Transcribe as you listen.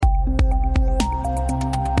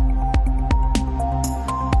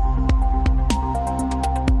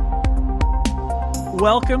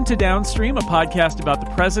Welcome to Downstream, a podcast about the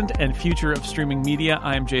present and future of streaming media.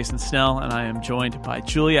 I am Jason Snell, and I am joined by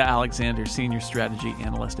Julia Alexander, Senior Strategy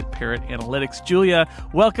Analyst at Parrot Analytics. Julia,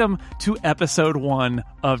 welcome to episode 1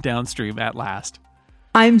 of Downstream at last.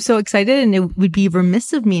 I'm so excited, and it would be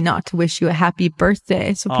remiss of me not to wish you a happy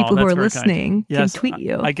birthday. So people who are listening can tweet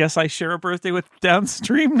you. I guess I share a birthday with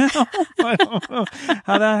Downstream now. I don't know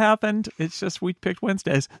how that happened. It's just we picked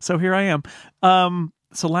Wednesdays, so here I am.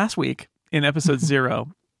 So last week in episode 0,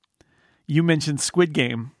 you mentioned Squid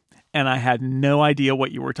Game, and I had no idea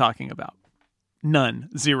what you were talking about. None.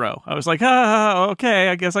 Zero. I was like, okay,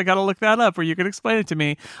 I guess I got to look that up, or you could explain it to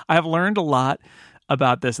me. I have learned a lot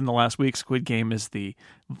about this in the last week. Squid Game is the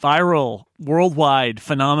viral worldwide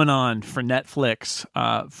phenomenon for Netflix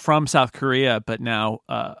from South Korea, but now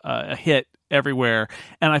a hit everywhere.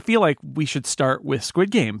 And I feel like we should start with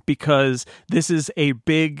Squid Game because this is a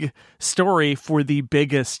big story for the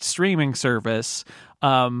biggest streaming service.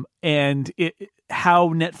 And how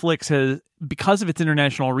Netflix has, because of its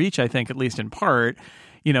international reach, I think, at least in part,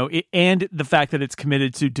 and the fact that it's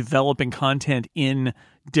committed to developing content in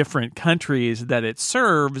different countries that it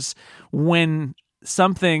serves, when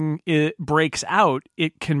something breaks out,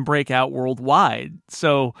 it can break out worldwide.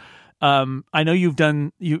 So I know you've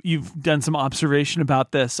done some observation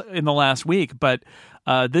about this in the last week, but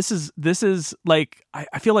this is like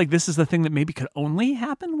I feel like this is the thing that maybe could only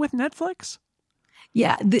happen with Netflix.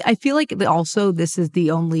 Yeah, I feel like also this is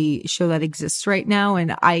the only show that exists right now,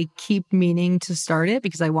 and I keep meaning to start it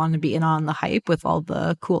because I want to be in on the hype with all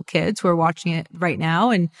the cool kids who are watching it right now.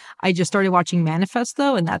 And I just started watching Manifest,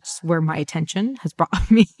 though, and that's where my attention has brought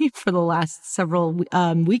me for the last several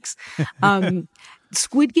weeks.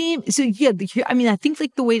 Squid Game. So yeah, I mean, I think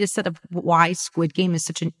like the way to set up why Squid Game is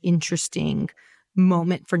such an interesting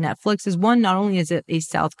moment for Netflix is, one, not only is it a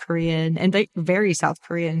South Korean and very South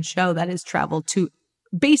Korean show that has traveled to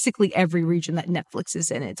basically every region that Netflix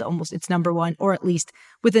is in. It's number one, or at least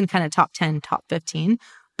within kind of top 10, top 15.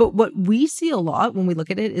 But what we see a lot when we look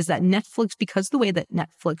at it is that Netflix, because the way that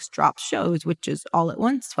Netflix drops shows, which is all at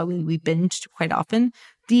once, that's why we binge quite often,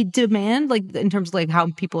 the demand, like in terms of like how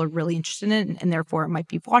people are really interested in it, and therefore it might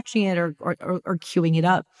be watching it or queuing it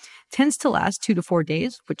up, tends to last 2 to 4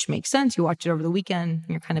 days, which makes sense. You watch it over the weekend and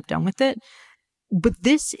you're kind of done with it. But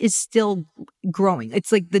this is still growing.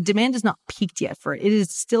 It's like the demand is not peaked yet for it. It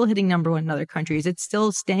is still hitting number 1 in other countries. It's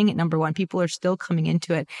still staying at number 1. People are still coming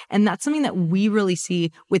into it. And that's something that we really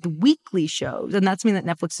see with weekly shows. And that's something that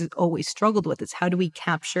Netflix has always struggled with, is how do we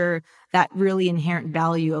capture that really inherent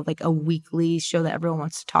value of like a weekly show that everyone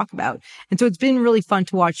wants to talk about. And so it's been really fun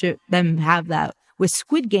to watch them have that with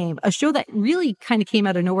Squid Game, a show that really kind of came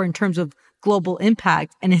out of nowhere in terms of global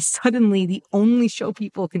impact and is suddenly the only show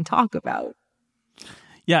people can talk about.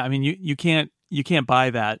 Yeah, I mean, you can't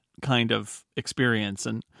buy that kind of experience,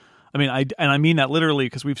 and I mean, I mean that literally,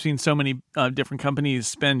 because we've seen so many different companies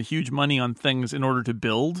spend huge money on things in order to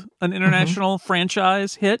build an international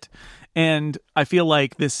franchise hit, and I feel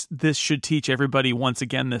like this should teach everybody once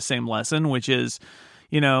again the same lesson, which is,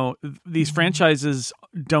 these franchises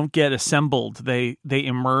don't get assembled; they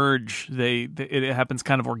emerge. It happens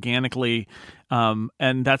kind of organically,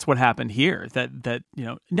 and that's what happened here. That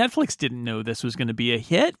Netflix didn't know this was going to be a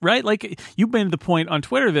hit, right? Like, you made the point on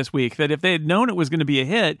Twitter this week that if they had known it was going to be a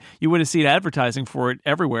hit, you would have seen advertising for it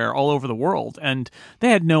everywhere, all over the world, and they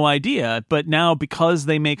had no idea. But now, because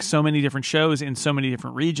they make so many different shows in so many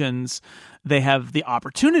different regions, they have the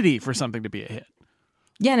opportunity for something to be a hit.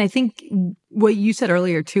 Yeah, and I think what you said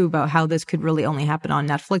earlier, too, about how this could really only happen on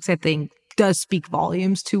Netflix, I think does speak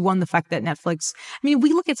volumes to, one, the fact that Netflix, I mean,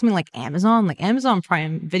 we look at something like Amazon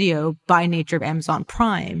Prime Video, by nature of Amazon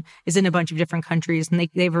Prime, is in a bunch of different countries, and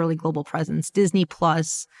they have a really global presence. Disney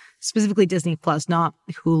Plus, specifically Disney Plus, not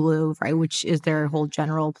Hulu, right, which is their whole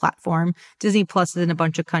general platform. Disney Plus is in a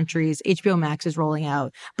bunch of countries. HBO Max is rolling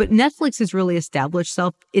out. But Netflix has really established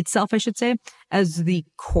itself, I should say, as the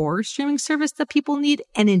core streaming service that people need,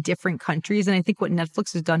 and in different countries. And I think what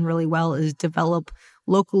Netflix has done really well is develop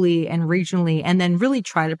locally and regionally, and then really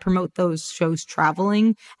try to promote those shows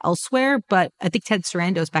traveling elsewhere. But I think Ted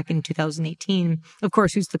Sarandos, back in 2018, of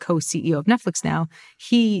course, who's the co-CEO of Netflix now,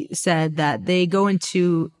 he said that they go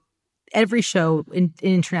into every show in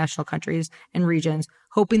international countries and regions,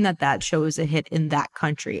 hoping that that show is a hit in that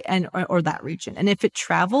country or that region. And if it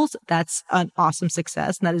travels, that's an awesome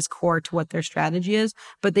success. And that is core to what their strategy is.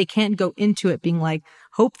 But they can't go into it being like,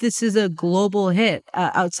 hope this is a global hit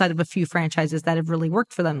outside of a few franchises that have really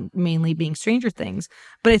worked for them, mainly being Stranger Things.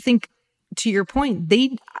 But I think to your point,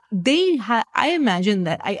 they had, I imagine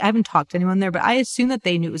that I haven't talked to anyone there, but I assume that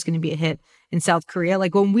they knew it was going to be a hit in South Korea.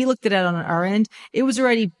 Like when we looked at it on our end, it was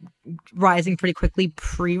already rising pretty quickly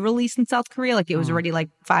pre-release in South Korea. Like it was already like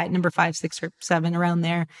number 5, 6, or 7 around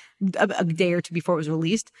there a day or two before it was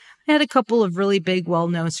released. It had a couple of really big,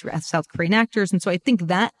 well-known South Korean actors. And so I think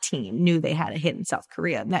that team knew they had a hit in South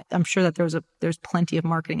Korea. And I'm sure that there's plenty of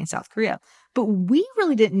marketing in South Korea, but we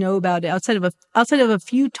really didn't know about it outside of a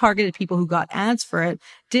few targeted people who got ads for it,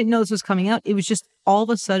 didn't know this was coming out. It was just all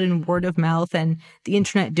of a sudden word of mouth and the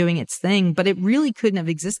internet doing its thing, but it really couldn't have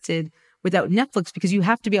existed without Netflix, because you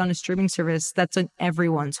have to be on a streaming service that's in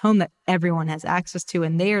everyone's home, that everyone has access to,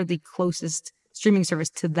 and they are the closest streaming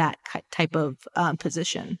service to that type of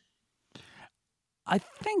position. I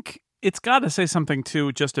think it's got to say something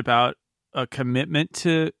too, just about a commitment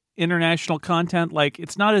to international content. Like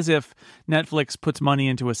it's not as if Netflix puts money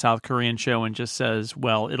into a South Korean show and just says,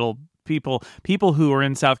 well, it'll people who are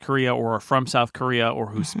in South Korea or are from South Korea or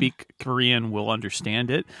who speak Korean will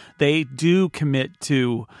understand it. They do commit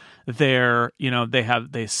to their,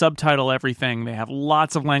 they subtitle everything. They have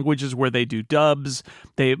lots of languages where they do dubs.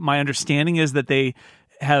 My understanding is that they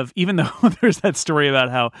have, even though there's that story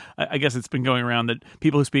about how, I guess it's been going around that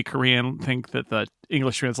people who speak Korean think that the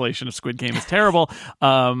English translation of Squid Game is terrible.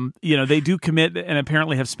 They do commit and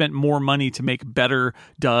apparently have spent more money to make better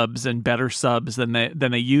dubs and better subs than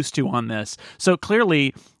they used to on this. So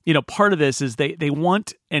clearly, part of this is they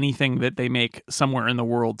want anything that they make somewhere in the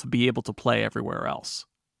world to be able to play everywhere else.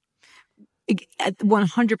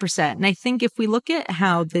 100%. And I think if we look at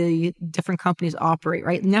how the different companies operate,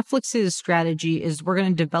 right? Netflix's strategy is we're going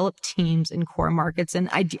to develop teams in core markets and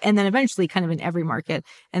then eventually kind of in every market.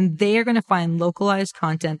 And they are going to find localized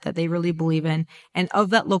content that they really believe in. And of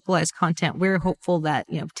that localized content, we're hopeful that,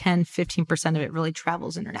 10, 15% of it really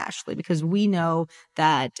travels internationally, because we know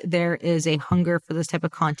that there is a hunger for this type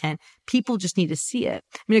of content. People just need to see it.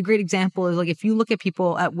 I mean, a great example is like, if you look at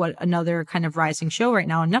people at what another kind of rising show right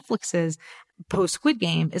now on Netflix is, post Squid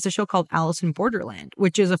Game, is a show called Alice in Borderland,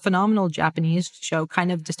 which is a phenomenal Japanese show,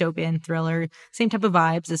 kind of dystopian thriller, same type of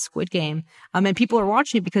vibes as Squid Game. And people are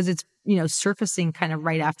watching it because it's, surfacing kind of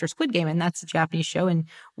right after Squid Game, and that's a Japanese show. And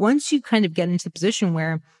once you kind of get into the position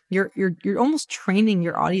where you're almost training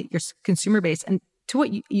your audience, your consumer base, and to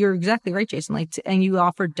what you're exactly right, Jason, and you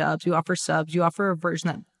offer dubs, you offer subs, you offer a version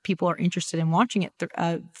that people are interested in watching it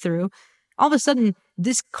through. All of a sudden,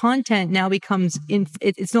 this content now becomes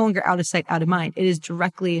it's no longer out of sight, out of mind. It is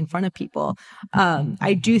directly in front of people. I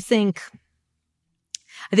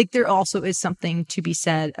think there also is something to be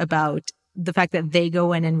said about the fact that they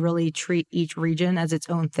go in and really treat each region as its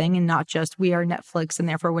own thing, and not just we are Netflix and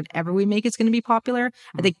therefore whatever we make is going to be popular.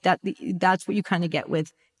 I think that's what you kind of get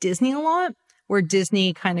with Disney a lot, where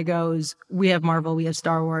Disney kind of goes, we have Marvel, we have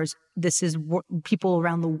Star Wars. This is what people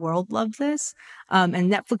around the world love this. And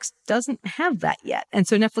Netflix doesn't have that yet. And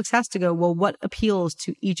so Netflix has to go, well, what appeals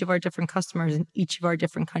to each of our different customers in each of our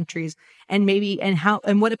different countries, and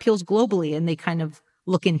what appeals globally? And they kind of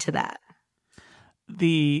look into that.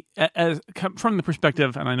 From the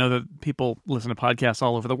perspective, and I know that people listen to podcasts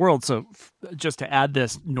all over the world, so just to add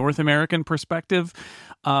this North American perspective,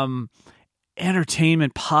 popular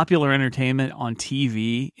entertainment on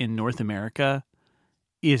TV in North America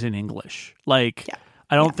is in English. I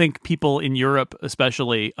don't think people in Europe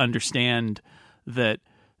especially understand that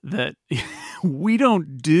we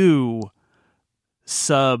don't do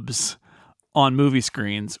subs on movie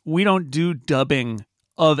screens. We don't do dubbing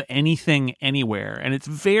of anything anywhere. And it's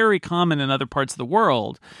very common in other parts of the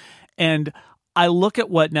world. And I look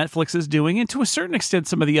at what Netflix is doing, and to a certain extent,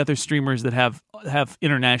 some of the other streamers that have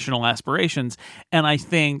international aspirations, and I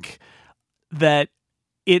think that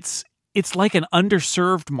it's like an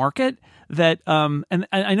underserved market that, and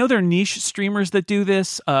I know there are niche streamers that do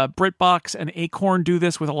this. BritBox and Acorn do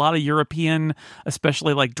this with a lot of European,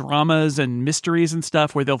 especially like dramas and mysteries and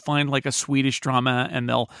stuff, where they'll find like a Swedish drama and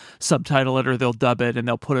they'll subtitle it or they'll dub it and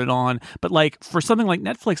they'll put it on. But like for something like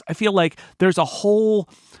Netflix, I feel like there's a whole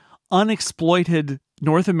unexploited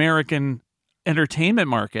North American entertainment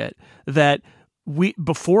market that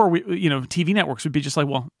TV networks would be just like,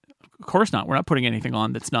 well, of course not. We're not putting anything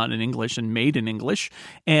on that's not in English and made in English.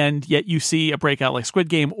 And yet you see a breakout like Squid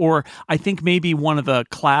Game, or I think maybe one of the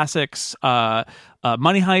classics, Money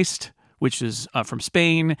Heist, which is from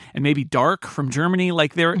Spain, and maybe Dark from Germany.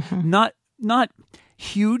 Like they're not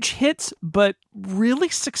huge hits, but really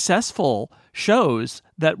successful shows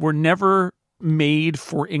that were never made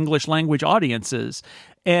for English language audiences.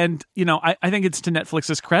 And, I think it's to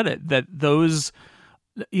Netflix's credit that those,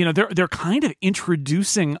 they're kind of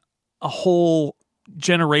introducing a whole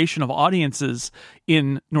generation of audiences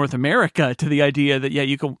in North America to the idea that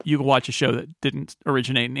you can watch a show that didn't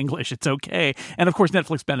originate in English. It's okay. And of course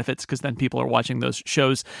Netflix benefits because then people are watching those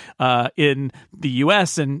shows in the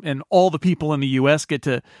US and all the people in the US get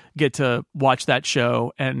to watch that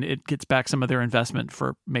show, and it gets back some of their investment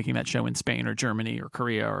for making that show in Spain or Germany or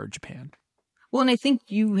Korea or Japan. Well, and I think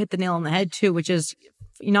you hit the nail on the head too, which is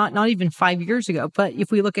not even 5 years ago, but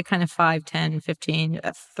if we look at kind of 5, 10, 15,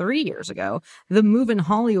 3 years ago, the move in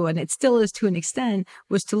Hollywood, and it still is to an extent,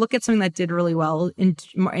 was to look at something that did really well in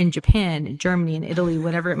Japan, in Germany, in Italy,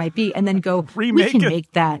 whatever it might be, and then go, remake we can it.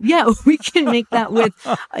 make that. Yeah, we can make that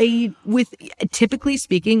with typically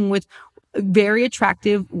speaking, with very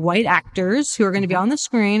attractive white actors who are going to be on the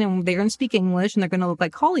screen, and they're going to speak English, and they're going to look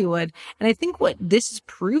like Hollywood. And I think what this has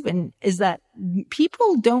proven is that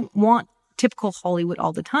people don't want typical Hollywood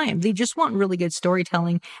all the time. They just want really good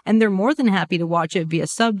storytelling, and they're more than happy to watch it via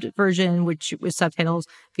subbed version, which with subtitles,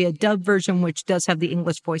 via dubbed version, which does have the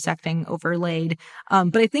English voice acting overlaid.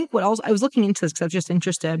 But I think what else, I was looking into this because I was just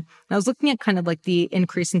interested, and I was looking at kind of like the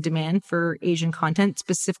increase in demand for Asian content,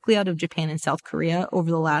 specifically out of Japan and South Korea over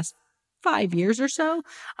the last 5 years or so,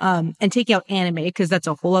 and taking out anime because that's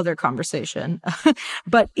a whole other conversation.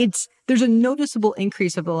 But there's a noticeable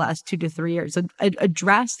increase over the last 2 to 3 years, a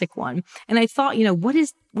drastic one. And I thought, what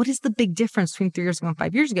is the big difference between 3 years ago and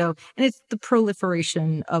 5 years ago? And it's the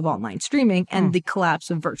proliferation of online streaming and the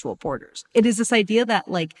collapse of virtual borders. It is this idea that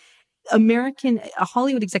like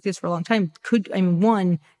Hollywood executives for a long time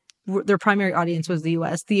their primary audience was the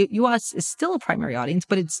US. The US is still a primary audience,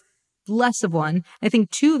 but it's less of one. I think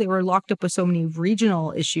 2, they were locked up with so many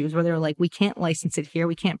regional issues where they were like, we can't license it here,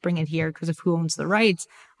 we can't bring it here because of who owns the rights.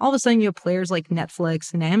 All of a sudden you have players like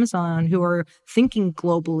Netflix and Amazon who are thinking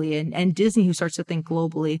globally, and Disney who starts to think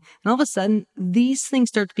globally. And all of a sudden these things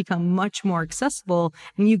start to become much more accessible,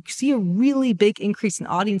 and you see a really big increase in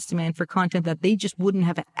audience demand for content that they just wouldn't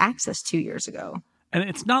have access to years ago. And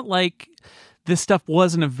it's not like this stuff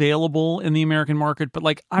wasn't available in the American market, but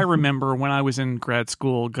like I remember when I was in grad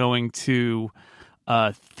school going to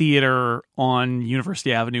theater on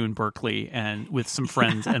University Avenue in Berkeley and with some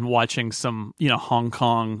friends and watching some, Hong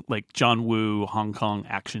Kong, like John Woo, Hong Kong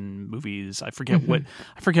action movies. I forget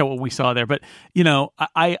what we saw there, but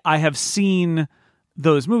I have seen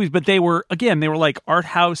those movies, but they were like art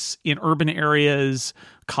house in urban areas,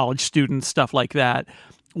 college students, stuff like that.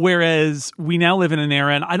 Whereas we now live in an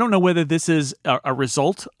era, and I don't know whether this is a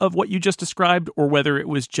result of what you just described or whether it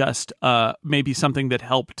was just maybe something that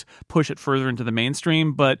helped push it further into the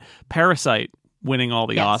mainstream, but Parasite winning all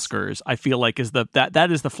the Oscars, I feel like that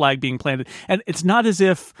is the flag being planted. And it's not as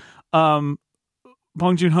if Bong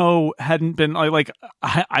Joon-ho hadn't been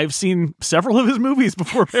I've seen several of his movies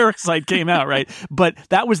before Parasite came out, right? But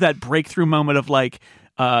that was that breakthrough moment of like,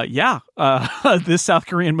 this South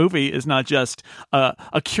Korean movie is not just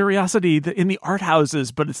a curiosity in the art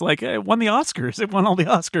houses, but it's like it won the Oscars. It won all the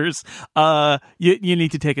Oscars. You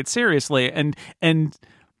need to take it seriously. And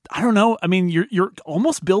I don't know. I mean, you're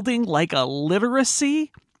almost building like a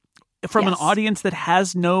literacy from an audience that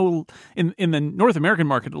has no, in the North American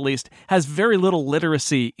market at least, has very little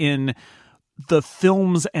literacy in the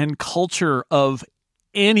films and culture of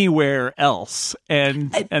anywhere else.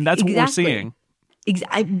 And that's what we're seeing.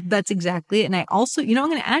 That's exactly it. And I also, I'm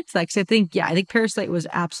going to add to that because I think Parasite was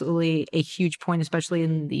absolutely a huge point, especially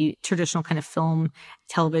in the traditional kind of film,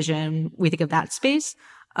 television. We think of that space.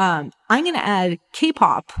 I'm going to add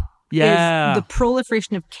K-pop. Yeah. Is the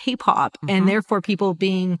proliferation of K-pop and therefore people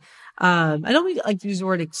being, I don't like to use the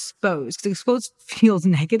word exposed because exposed feels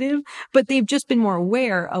negative, but they've just been more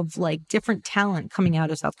aware of like different talent coming out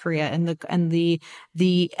of South Korea and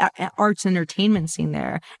the arts and entertainment scene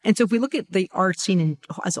there. And so if we look at the art scene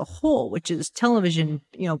as a whole, which is television,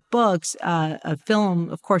 books, a film,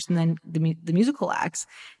 of course, and then the musical acts,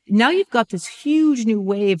 now you've got this huge new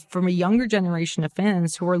wave from a younger generation of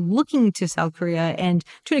fans who are looking to South Korea. And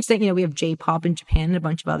to an extent, we have J-pop in Japan and a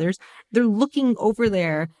bunch of others. They're looking over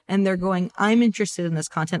there and they're going, I'm interested in this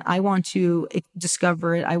content. I want to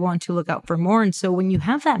discover it. I want to look out for more. And so when you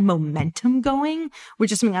have that momentum going,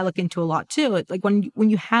 which is something I look into a lot too, it's like when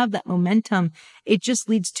you have that momentum, it just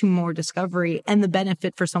leads to more discovery. And the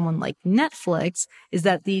benefit for someone like Netflix is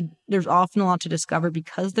that there's often a lot to discover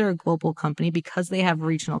because they're a global company, because they have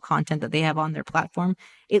regional content that they have on their platform.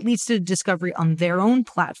 It leads to discovery on their own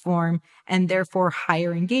platform and therefore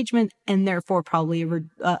higher engagement and therefore probably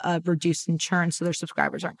a reduced insurance so their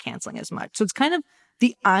subscribers aren't canceling as much. So it's kind of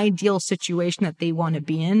the ideal situation that they want to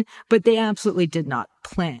be in, but they absolutely did not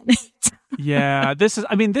plan it. Yeah, this is,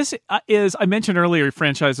 I mentioned earlier,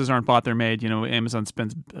 franchises aren't bought, they're made. Amazon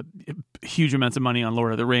spends huge amounts of money on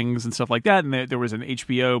Lord of the Rings and stuff like that. And there was an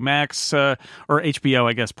HBO Max or HBO,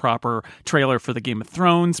 I guess, proper trailer for the Game of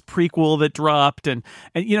Thrones prequel that dropped. And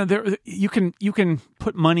there you can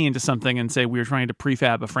put money into something and say we're trying to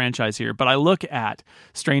prefab a franchise here. But I look at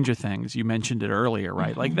Stranger Things. You mentioned it earlier,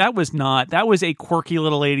 right? Like that was a quirky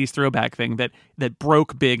little 80s throwback thing that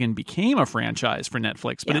broke big and became a franchise for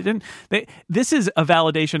Netflix. But it didn't. This is a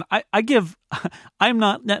validation. I'm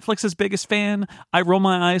not Netflix's biggest fan. I roll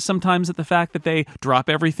my eyes sometimes at the fact that they drop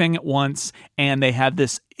everything at once and they have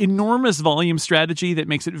this enormous volume strategy that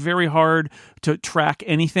makes it very hard to track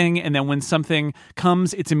anything. And then when something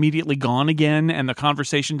comes, it's immediately gone again and the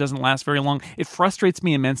conversation doesn't last very long. It frustrates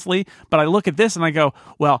me immensely. But I look at this and I go,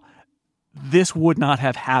 well, this would not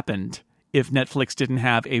have happened if Netflix didn't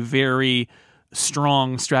have a very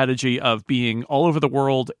strong strategy of being all over the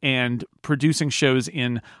world and producing shows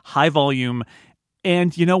in high volume.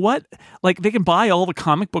 And you know what? Like they can buy all the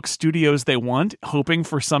comic book studios they want, hoping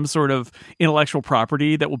for some sort of intellectual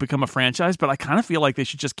property that will become a franchise. But I kind of feel like they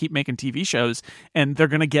should just keep making TV shows and they're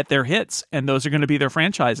going to get their hits. And those are going to be their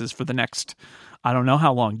franchises for the next, I don't know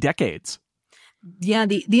how long, decades. Yeah,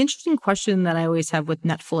 the interesting question that I always have with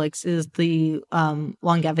Netflix is the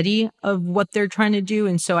longevity of what they're trying to do.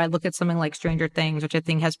 And so I look at something like Stranger Things, which I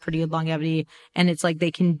think has pretty good longevity, and it's like they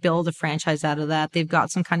can build a franchise out of that. They've got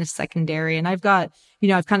some kind of secondary, and I've kind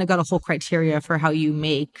of got a whole criteria for how you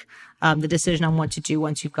make the decision on what to do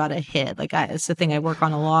once you've got a hit. Like it's the thing I work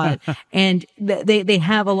on a lot, and they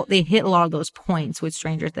hit a lot of those points with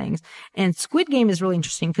Stranger Things. And Squid Game is really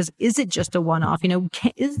interesting because is it just a one-off?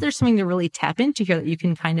 Is there something to really tap into here that you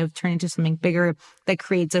can kind of turn into something bigger that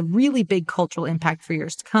creates a really big cultural impact for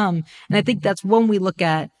years to come? And I think that's when we look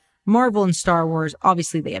at Marvel and Star Wars.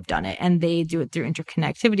 Obviously, they have done it, and they do it through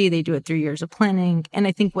interconnectivity. They do it through years of planning. And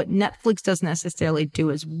I think what Netflix doesn't necessarily do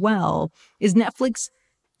as well is Netflix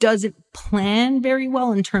doesn't plan very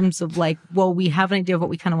well in terms of like, well, we have an idea of what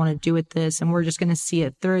we kind of want to do with this, and we're just going to see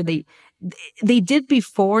it through. They did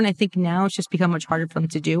before, and I think now it's just become much harder for them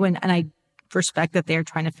to do. And I respect that they're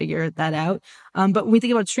trying to figure that out. But when we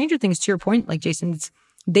think about Stranger Things, to your point, like Jason,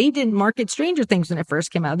 they didn't market Stranger Things when it first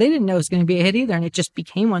came out. They didn't know it was going to be a hit either, and it just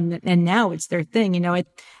became one. And now it's their thing.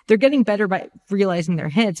 They're getting better by realizing their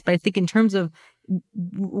hits. But I think in terms of,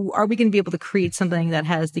 are we going to be able to create something that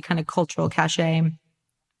has the kind of cultural cachet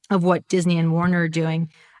of what Disney and Warner are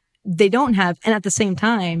doing? They don't have, and at the same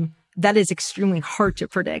time, that is extremely hard to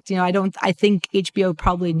predict. I think HBO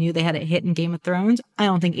probably knew they had a hit in Game of Thrones. I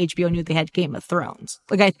don't think HBO knew they had Game of Thrones.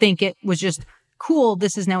 Like, I think it was just cool.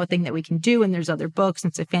 This is now a thing that we can do, and there's other books,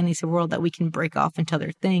 and it's a fantasy world that we can break off into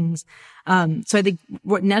other things. So I think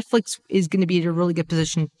what Netflix is going to be in a really good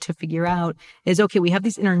position to figure out is, okay, we have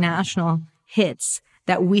these international hits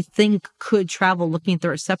that we think could travel, looking at the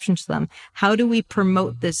reception to them. How do we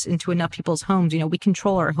promote this into enough people's homes? We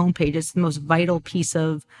control our homepage. It's the most vital piece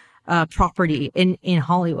of property in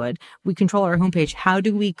Hollywood. We control our homepage. How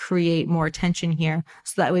do we create more attention here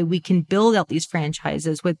so that way we can build out these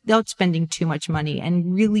franchises without spending too much money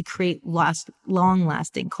and really create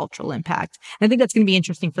long-lasting cultural impact? And I think that's going to be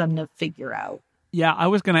interesting for them to figure out. Yeah, I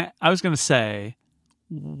was gonna say,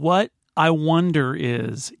 what I wonder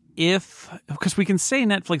is, because we can say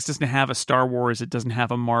Netflix doesn't have a Star Wars, it doesn't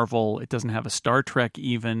have a Marvel, it doesn't have a Star Trek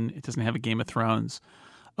even, it doesn't have a Game of Thrones.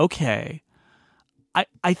 Okay.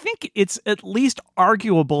 I think it's at least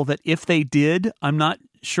arguable that if they did, I'm not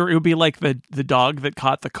sure it would be like the dog that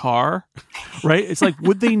caught the car, right? It's like,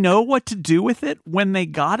 would they know what to do with it when they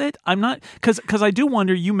got it? I'm not, because I do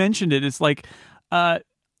wonder, you mentioned it, it's like,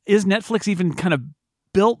 is Netflix even kind of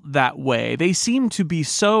built that way? They seem to be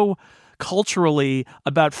so culturally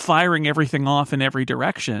about firing everything off in every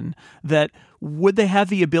direction that would they have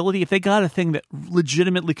the ability, if they got a thing that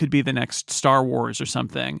legitimately could be the next Star Wars or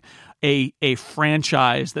something, a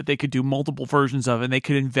franchise that they could do multiple versions of, and they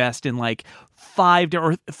could invest in like five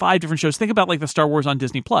different shows. Think about like the Star Wars on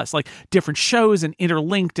Disney Plus, like different shows and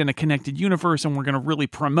interlinked in a connected universe, and we're going to really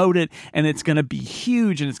promote it, and it's going to be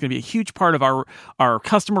huge, and it's going to be a huge part of our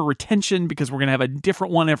customer retention because we're going to have a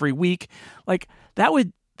different one every week. Like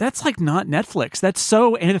that's like not Netflix. That's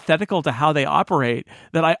so antithetical to how they operate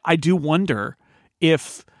that I do wonder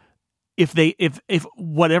if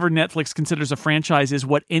whatever Netflix considers a franchise is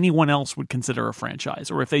what anyone else would consider a franchise,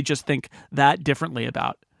 or if they just think that differently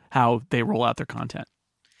about how they roll out their content.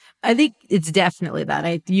 I think it's definitely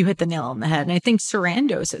that. You hit the nail on the head. And I think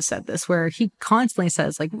Sarandos has said this, where he constantly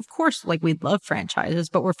says, like, of course, like, we'd love franchises,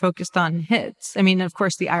 but we're focused on hits. I mean, of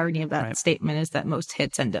course, the irony of that statement is that most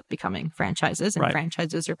hits end up becoming franchises, and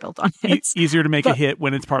franchises are built on hits. Easier to make a hit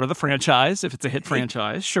when it's part of the franchise. If it's a hit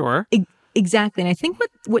franchise, sure. Exactly. And I think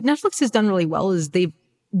what Netflix has done really well is they've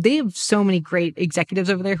they have so many great executives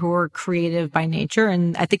over there who are creative by nature.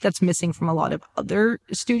 And I think that's missing from a lot of other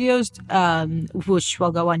studios, which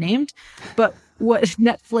will go unnamed. But what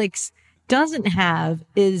Netflix doesn't have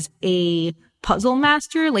is a puzzle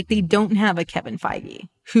master. Like, they don't have a Kevin Feige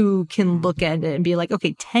who can look at it and be like,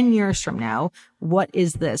 okay, 10 years from now, what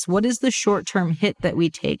is this? What is the short-term hit that we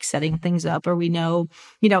take setting things up? Or we know,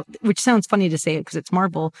 which sounds funny to say it because it's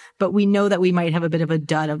Marvel, but we know that we might have a bit of a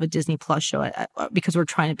dud of a Disney Plus show because we're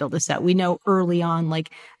trying to build this out. We know early on,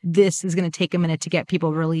 like, this is going to take a minute to get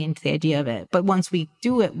people really into the idea of it. But once we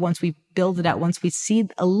do it, once we build it out, once we see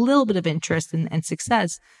a little bit of interest and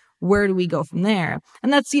success, where do we go from there?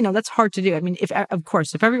 And that's, that's hard to do. I mean, if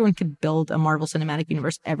everyone could build a Marvel Cinematic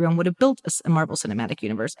Universe, everyone would have built a Marvel Cinematic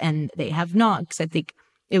Universe, and they have not, because I think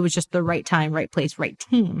it was just the right time, right place, right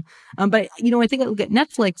team. But, I think I look at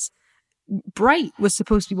Netflix. Bright was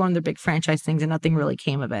supposed to be one of their big franchise things, and nothing really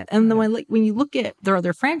came of it. And then when you look at their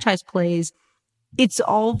other franchise plays, it's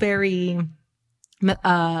all very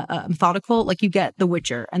methodical. Like, you get The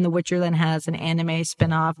Witcher, and The Witcher then has an anime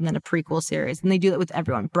spinoff and then a prequel series, and they do that with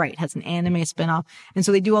everyone. Bright has an anime spinoff, and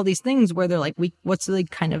so they do all these things where they're like, what's the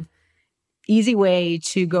kind of easy way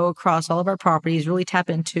to go across all of our properties, really tap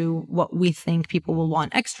into what we think people will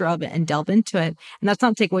want extra of it and delve into it. And that's not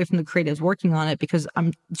to take away from the creatives working on it, because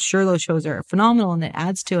I'm sure those shows are phenomenal and it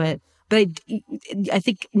adds to it. But I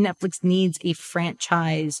think Netflix needs a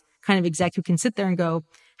franchise kind of exec who can sit there and go,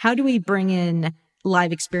 how do we bring in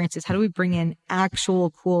live experiences? How do we bring in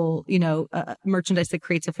actual cool, merchandise that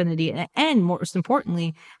creates affinity? And most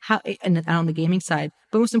importantly, and on the gaming side,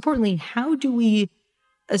 but most importantly, how do we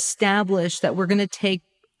establish that we're going to take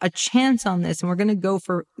a chance on this and we're going to go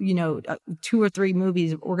for, 2 or 3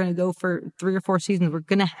 movies. We're going to go for 3 or 4 seasons. We're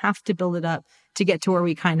going to have to build it up to get to where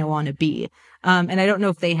we kind of want to be. And I don't know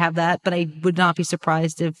if they have that, but I would not be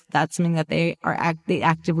surprised if that's something that they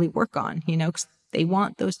actively work on, because they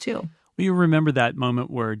want those too. You remember that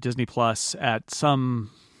moment where Disney Plus at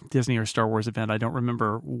some Disney or Star Wars event, I don't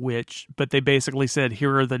remember which, but they basically said,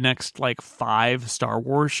 here are the next 5 Star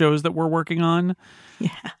Wars shows that we're working on. Yeah.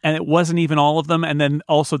 And it wasn't even all of them. And then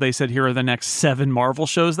also they said, here are the next 7 Marvel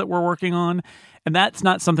shows that we're working on. And that's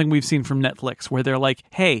not something we've seen from Netflix, where they're like,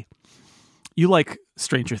 hey, you like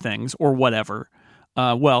Stranger Things or whatever.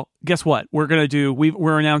 Well, guess what?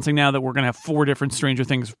 We're announcing now that we're going to have 4 different Stranger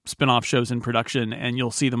Things spinoff shows in production, and you'll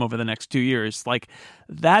see them over the next 2 years.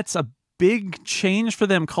 That's a big change for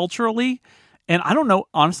them culturally. And I don't know,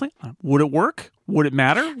 honestly, would it work? Would it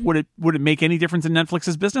matter? Would it make any difference in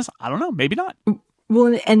Netflix's business? I don't know. Maybe not.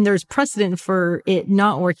 Well, and there's precedent for it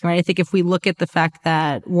not working, right? I think if we look at the fact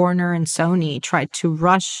that Warner and Sony tried to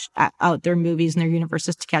rush out their movies and their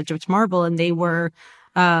universes to catch up to Marvel, and they were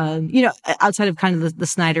outside of kind of the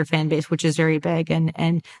Snyder fan base, which is very big,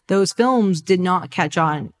 and those films did not catch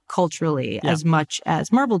on culturally as much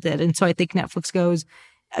as Marvel did. And so I think Netflix goes,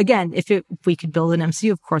 again, if we could build an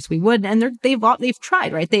MCU, of course we would. And they've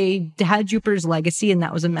tried, right? They had Jupiter's Legacy, and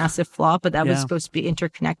that was a massive flop, but that was supposed to be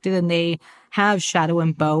interconnected. And they have Shadow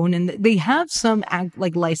and Bone, and they have some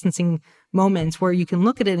licensing moments where you can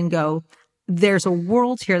look at it and go, there's a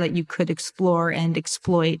world here that you could explore and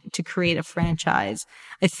exploit to create a franchise.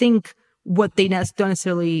 I think what they don't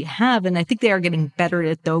necessarily have, and I think they are getting better at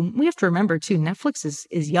it, though. We have to remember too, Netflix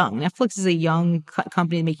is young. Netflix is a young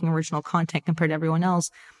company making original content compared to everyone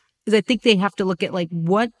else. Is I think they have to look at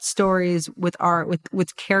what stories with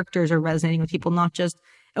characters are resonating with people, not just,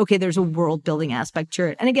 okay, there's a world building aspect to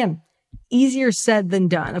it. And again, easier said than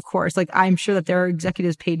done, of course. I'm sure that there are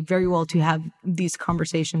executives paid very well to have these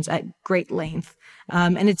conversations at great length.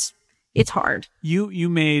 And it's hard. You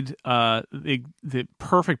made the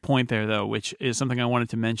perfect point there, though, which is something I wanted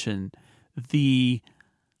to mention. The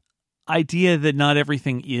idea that not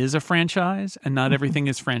everything is a franchise and not everything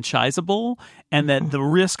is franchisable, and that the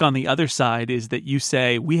risk on the other side is that you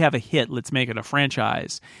say, we have a hit, let's make it a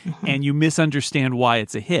franchise, and you misunderstand why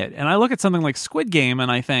it's a hit. And I look at something like Squid Game,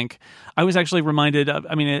 and I think, I was actually reminded of,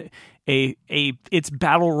 it's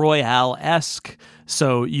Battle Royale-esque,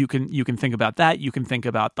 so you can think about that. You can think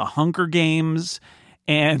about the Hunger Games.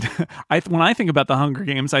 And when I think about the Hunger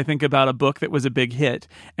Games, I think about a book that was a big hit.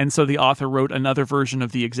 And so the author wrote another version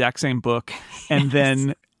of the exact same book, and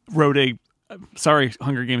then wrote sorry,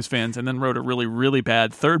 Hunger Games fans, and then wrote a really, really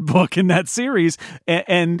bad third book in that series,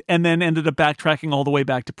 and then ended up backtracking all the way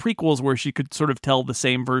back to prequels where she could sort of tell the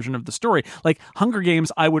same version of the story. Hunger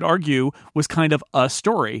Games, I would argue, was kind of a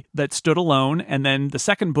story that stood alone, and then the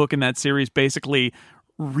second book in that series basically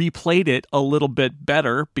replayed it a little bit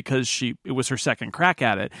better because it was her second crack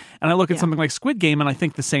at it. And I look at something like Squid Game and I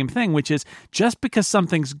think the same thing, which is just because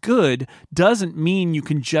something's good doesn't mean you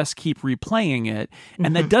can just keep replaying it.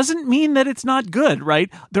 And that doesn't mean that it's not good,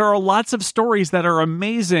 right? There are lots of stories that are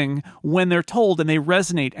amazing when they're told and they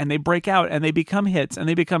resonate and they break out and they become hits and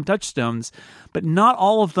they become touchstones, but not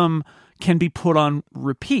all of them can be put on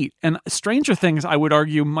repeat. And Stranger Things, I would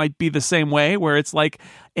argue, might be the same way, where it's like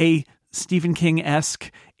a Stephen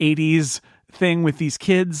King-esque 80s thing with these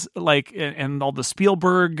kids, like, and all the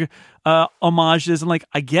Spielberg homages, and like,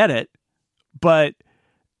 I get it, but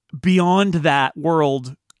beyond that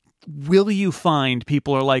world, will you find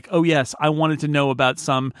people are like, oh yes, I wanted to know about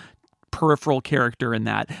some peripheral character in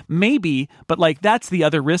that? Maybe, but like, that's the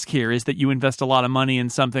other risk here, is that you invest a lot of money in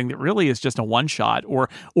something that really is just a one shot, or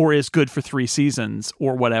is good for 3 seasons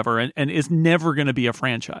or whatever, and is never going to be a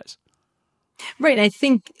franchise. Right. I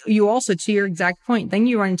think you also, to your exact point, then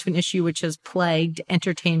you run into an issue which has plagued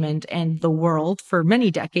entertainment and the world for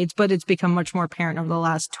many decades, but it's become much more apparent over the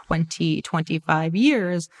last 20, 25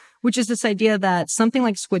 years, which is this idea that something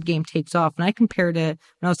like Squid Game takes off. And I compared it,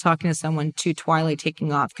 when I was talking to someone, to Twilight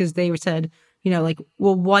taking off, because they said, you know, like,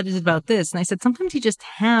 well, what is it about this? And I said, sometimes you just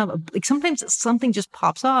have, like, sometimes something just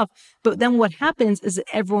pops off. But then what happens is that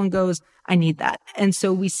everyone goes, I need that. And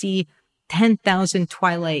so we see 10,000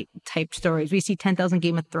 Twilight type stories. We see 10,000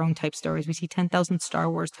 Game of Thrones type stories. We see 10,000 Star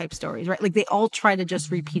Wars type stories, right? Like, they all try to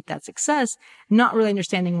just repeat that success, not really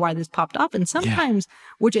understanding why this popped up. And sometimes,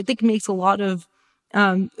 which I think makes a lot of,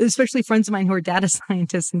 especially friends of mine who are data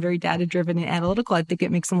scientists and very data driven and analytical, I think it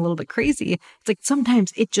makes them a little bit crazy. It's like,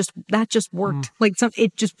 sometimes that just worked. Like,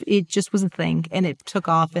 it just was a thing and it took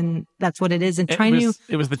off, and that's what it is. And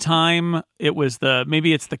it was the time,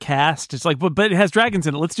 maybe it's the cast. It's like, but it has dragons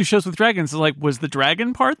in it. Let's do shows with dragons. It's like, was the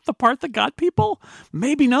dragon part the part that got people?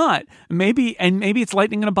 Maybe not. Maybe it's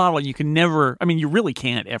lightning in a bottle. You can never, you really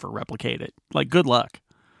can't ever replicate it. Like, good luck.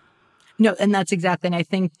 No, and that's exactly, and I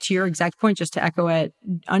think to your exact point, just to echo it,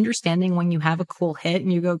 understanding when you have a cool hit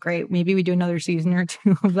and you go, great, maybe we do another season or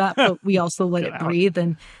 2 of that, but we also let it breathe,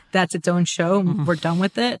 and that's its own show, and we're done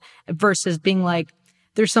with it, versus being like,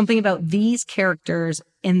 there's something about these characters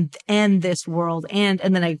and this world, and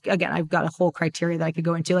then I've got a whole criteria that I could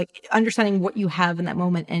go into, like, understanding what you have in that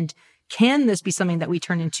moment, and can this be something that we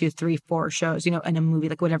turn into 3, 4 shows, in a movie,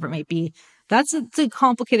 like whatever it might be? That's a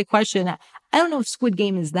complicated question. I don't know if Squid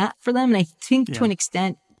Game is that for them. And I think to an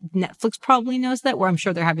extent, Netflix probably knows that, where I'm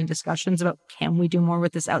sure they're having discussions about, can we do more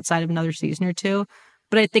with this outside of another season or 2?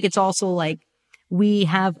 But I think it's also like,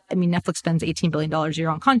 Netflix spends $18 billion a year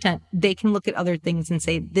on content. They can look at other things and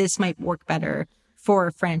say, this might work better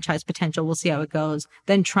for franchise potential. We'll see how it goes.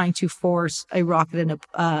 Then trying to force a rocket in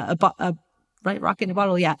a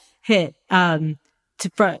bottle, hit, trying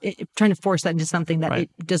to force that into something that it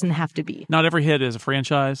doesn't have to be. Not every hit is a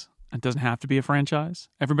franchise. It doesn't have to be a franchise.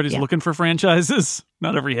 Everybody's looking for franchises.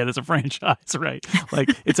 Not every hit is a franchise, right? Like,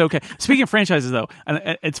 it's okay. Speaking of franchises, though,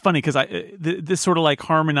 and it's funny because this sort of like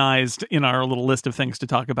harmonized in our little list of things to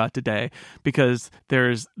talk about today, because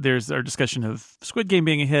there's our discussion of Squid Game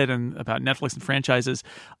being a hit and about Netflix and franchises.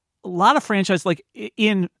 A lot of franchises, like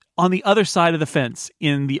on the other side of the fence,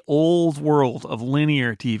 in the old world of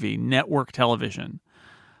linear TV, network television,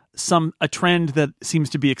 a trend that seems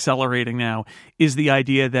to be accelerating now is the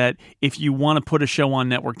idea that if you want to put a show on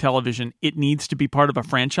network television, it needs to be part of a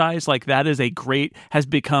franchise. Like, that is has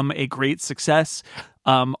become a great success.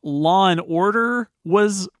 Law and Order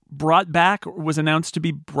was announced to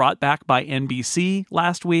be brought back by NBC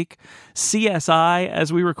last week. CSI,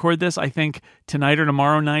 as we record this, I think tonight or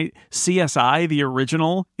tomorrow night, CSI, the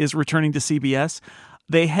original, is returning to CBS.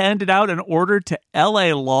 They handed out an order to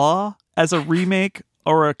LA Law as a remake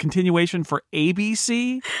or a continuation for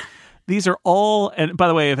ABC. These are all, and by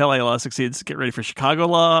the way, if LA Law succeeds, get ready for Chicago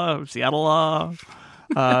Law, Seattle Law,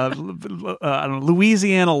 I don't know,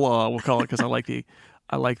 Louisiana Law, we'll call it, because I like the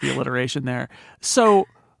alliteration there. So,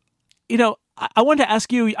 I wanted to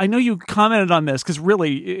ask you, I know you commented on this, because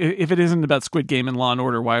really, if it isn't about Squid Game and Law and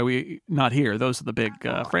Order, why are we not here? Those are the big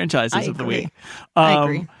franchises of the week. I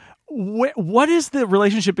agree. What is the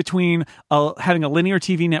relationship between having a linear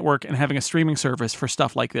TV network and having a streaming service for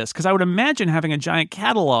stuff like this? Because I would imagine having a giant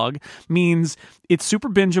catalog means it's super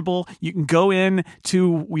bingeable. You can go in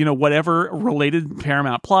to, whatever related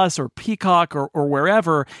Paramount Plus or Peacock or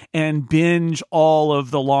wherever and binge all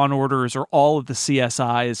of the Law and Orders or all of the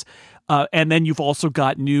CSIs. And then you've also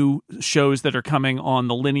got new shows that are coming on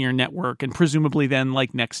the linear network, and presumably then,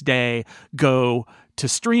 like, next day go to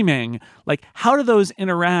streaming. Like, how do those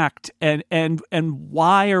interact, and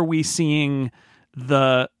why are we seeing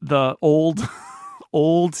the old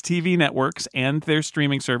old TV networks and their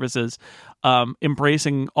streaming services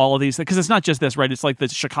embracing all of these things. Because it's not just this, right? It's like the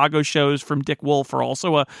Chicago shows from Dick Wolf are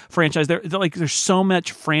also a franchise. There's so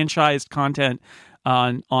much franchised content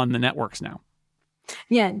on the networks now.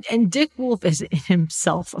 Yeah, and Dick Wolf is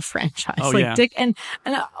himself a franchise. Oh, yeah. Dick, and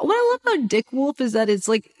what I love about Dick Wolf is that it's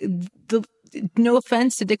like no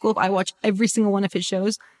offense to Dick Wolf, I watch every single one of his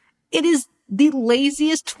shows. It is the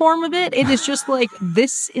laziest form of it. It is just like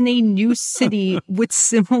this in a new city with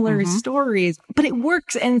similar stories, but it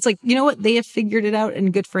works. And it's like, you know what? They have figured it out,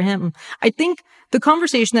 and good for him. I think the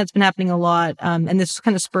conversation that's been happening a lot, and this was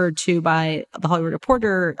kind of spurred too by the Hollywood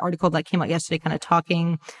Reporter article that came out yesterday, kind of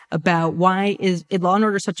talking about why is Law and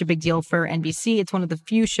Order such a big deal for NBC. It's one of the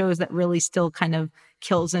few shows that really still kind of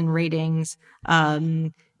kills in ratings.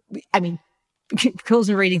 Kills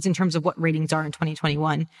in ratings in terms of what ratings are in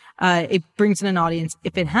 2021. It brings in an audience.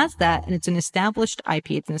 If it has that and it's an established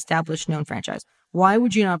IP, it's an established known franchise, why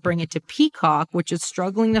would you not bring it to Peacock, which is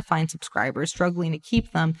struggling to find subscribers, struggling to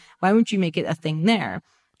keep them? Why wouldn't you make it a thing there?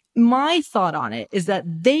 My thought on it is that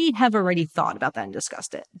they have already thought about that and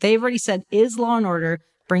discussed it. They've already said, is Law and Order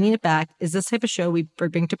bringing it back? Is this type of show we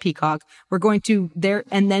bring to Peacock? We're going to there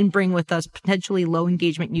and then bring with us potentially low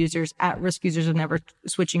engagement users, at-risk users of never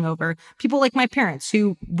switching over. People like my parents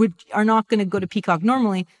who are not going to go to Peacock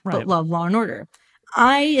normally, but love Law and Order.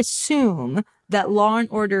 I assume that Law and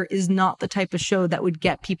Order is not the type of show that would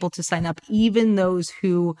get people to sign up, even those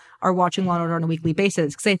who are watching Law and Order on a weekly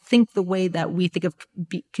basis. Because I think the way that we think of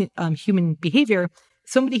human behavior,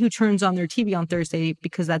 somebody who turns on their TV on Thursday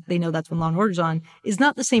because that they know that's when Law and Order's on is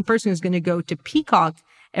not the same person who's going to go to Peacock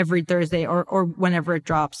every Thursday or whenever it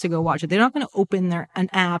drops to go watch it. They're not going to open an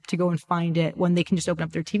app to go and find it when they can just open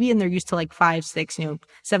up their TV, and they're used to like 5, 6,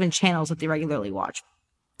 7 channels that they regularly watch.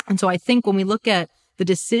 And so I think when we look at the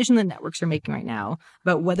decision the networks are making right now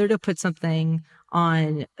about whether to put something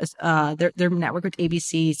on their network with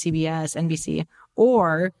ABC, CBS, NBC,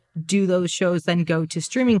 or do those shows then go to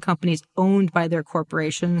streaming companies owned by their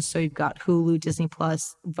corporations? So you've got Hulu, Disney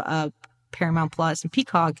Plus, Paramount Plus, and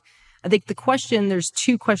Peacock. I think there's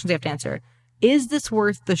 2 questions they have to answer. Is this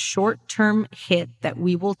worth the short-term hit that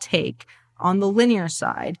we will take on the linear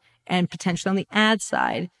side and potentially on the ad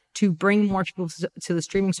side to bring more people to the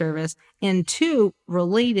streaming service? And 2,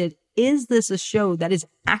 related, is this a show that is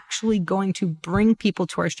actually going to bring people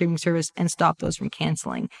to our streaming service and stop those from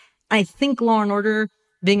canceling? I think Law and Order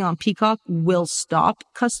being on Peacock will stop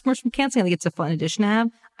customers from canceling. I think it's a fun addition to have.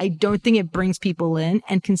 I don't think it brings people in.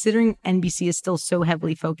 And considering NBC is still so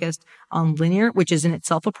heavily focused on linear, which is in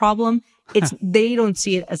itself a problem, they don't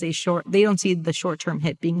see it as they don't see the short-term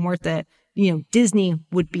hit being worth it. Disney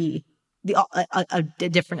would be a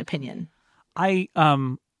different opinion. I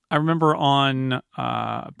remember on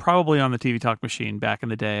probably on the TV Talk machine back in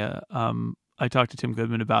the day, I talked to Tim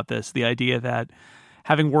Goodman about this, the idea that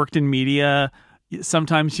having worked in media,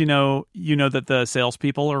 sometimes that the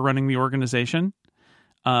salespeople are running the organization,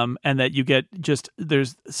 and that you get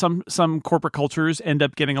there's some corporate cultures end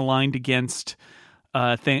up getting aligned against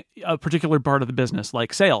a particular part of the business,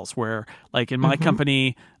 like sales, where like in my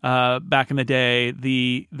company back in the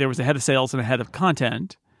day, there was a head of sales and a head of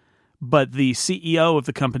content, but the CEO of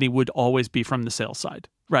the company would always be from the sales side,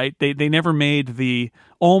 right? They never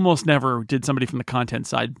almost never did somebody from the content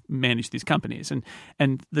side manage these companies.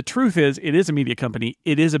 And the truth is, it is a media company.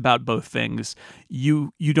 It is about both things.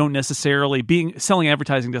 You don't necessarily, selling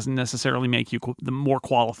advertising doesn't necessarily make you the more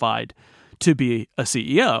qualified to be a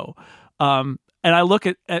CEO. And I look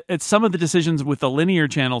at some of the decisions with the linear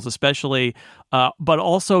channels especially, but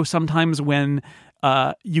also sometimes when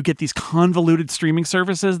you get these convoluted streaming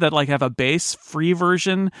services that like have a base free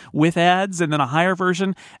version with ads and then a higher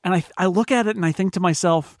version. And I look at it and I think to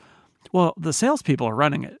myself, well, the salespeople are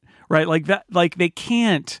running it, right? Like that, like they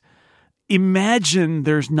can't imagine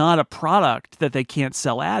there's not a product that they can't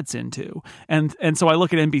sell ads into. And so I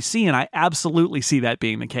look at NBC and I absolutely see that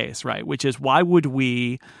being the case, right? Which is, why would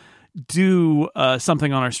we do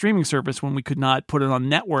something on our streaming service when we could not put it on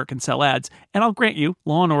network and sell ads? And I'll grant you,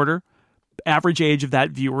 Law and Order, average age of that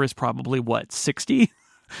viewer is probably 60,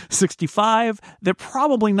 65. They're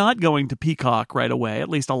probably not going to Peacock right away, at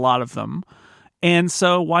least a lot of them. And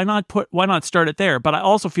so why not start it there? But I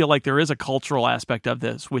also feel like there is a cultural aspect of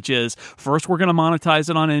this, which is first we're going to monetize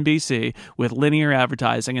it on NBC with linear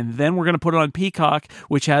advertising, and then we're going to put it on Peacock,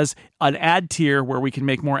 which has an ad tier where we can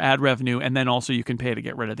make more ad revenue, and then also you can pay to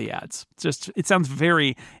get rid of the ads. It sounds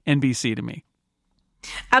very NBC to me.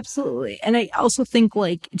 Absolutely. And I also think,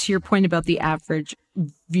 like, to your point about the average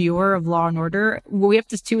viewer of Law and Order, what we have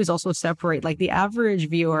to do is also separate, like the average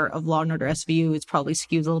viewer of Law and Order SVU is probably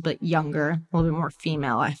skewed a little bit younger, a little bit more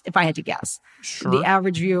female, if I had to guess. Sure. The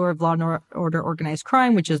average viewer of Law and Order Organized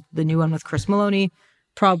Crime, which is the new one with Chris Maloney,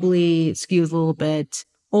 probably skews a little bit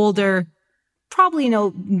older, probably,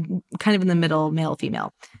 kind of in the middle, male,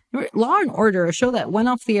 female. Law and Order, a show that went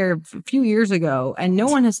off the air a few years ago, and no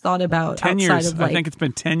one has thought about 10 outside years. of like, I think it's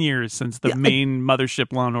been 10 years since the main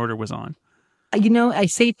mothership Law and Order was on. I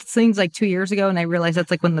say things like 2 years ago, and I realize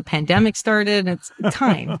that's like when the pandemic started. It's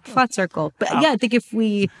time, flat circle. But yeah, I think if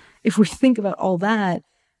we think about all that,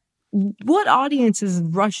 what audience is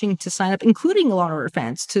rushing to sign up, including Law and Order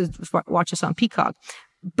fans, to watch us on Peacock?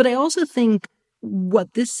 But I also think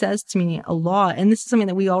what this says to me a lot, and this is something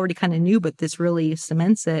that we already kind of knew, but this really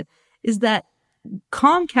cements it, is that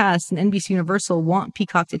Comcast and NBC Universal want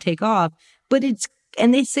Peacock to take off,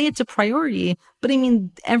 and they say it's a priority, but I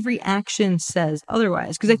mean, every action says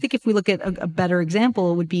otherwise. Because I think if we look at a better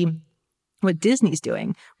example, it would be what Disney's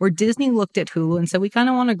doing, where Disney looked at Hulu and said, we kind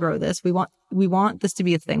of want to grow this. We want this to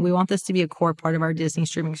be a thing. We want this to be a core part of our Disney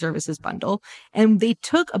streaming services bundle. And they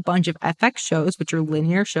took a bunch of FX shows, which are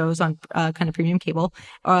linear shows on kind of premium cable,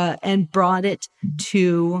 and brought it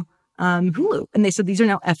to Hulu. And they said, these are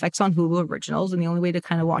now FX on Hulu originals. And the only way to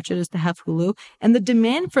kind of watch it is to have Hulu. And the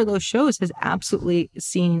demand for those shows has absolutely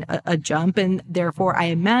seen a jump. And therefore, I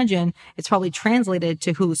imagine it's probably translated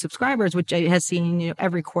to Hulu subscribers, which has seen,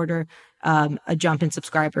 every quarter, a jump in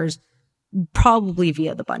subscribers, probably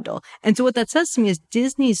via the bundle. And so what that says to me is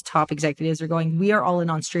Disney's top executives are going, we are all in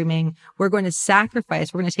on streaming. We're going to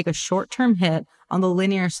sacrifice. We're going to take a short-term hit on the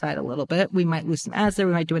linear side a little bit. We might lose some ads there.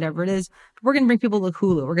 We might do whatever it is. But we're going to bring people to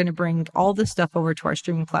Hulu. We're going to bring all this stuff over to our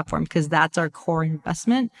streaming platform because that's our core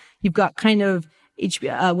investment. You've got kind of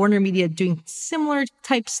Warner Media doing similar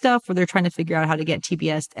type stuff where they're trying to figure out how to get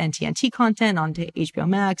TBS and TNT content onto HBO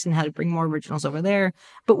Max and how to bring more originals over there.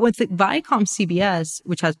 But with the Viacom CBS,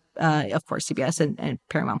 which has, of course, CBS and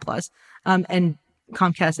Paramount Plus, and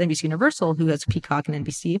Comcast, NBC Universal, who has Peacock and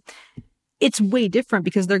NBC, it's way different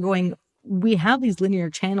because they're going, we have these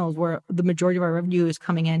linear channels where the majority of our revenue is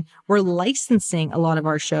coming in. We're licensing a lot of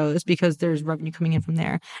our shows because there's revenue coming in from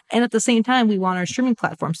there. And at the same time, we want our streaming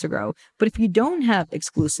platforms to grow. But if you don't have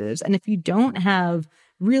exclusives and if you don't have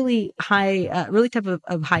really type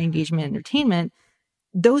of high engagement entertainment,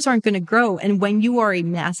 those aren't going to grow. And when you are a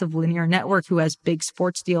massive linear network who has big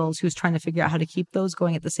sports deals, who's trying to figure out how to keep those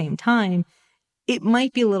going at the same time, it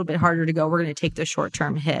might be a little bit harder to go, we're going to take the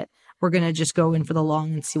short-term hit. We're going to just go in for the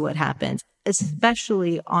long and see what happens,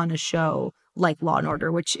 especially on a show like Law and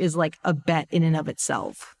Order, which is like a bet in and of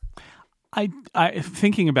itself. I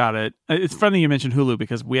thinking about it, it's funny you mentioned Hulu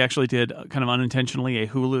because we actually did kind of unintentionally a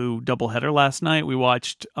Hulu doubleheader last night. We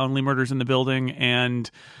watched Only Murders in the Building and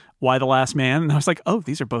Why the Last Man, and I was like, oh,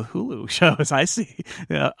 these are both Hulu shows. I see.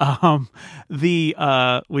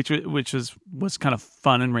 Which was kind of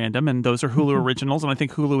fun and random, and those are Hulu originals, and I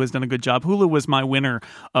think Hulu has done a good job. Hulu was my winner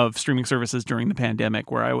of streaming services during the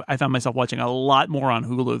pandemic, where I found myself watching a lot more on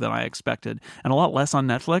Hulu than I expected, and a lot less on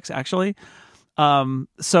Netflix, actually.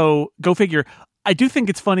 So go figure. I do think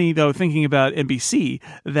it's funny, though, thinking about NBC,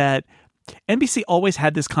 that NBC always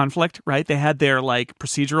had this conflict, right? They had their like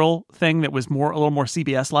procedural thing that was a little more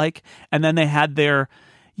CBS like, and then they had their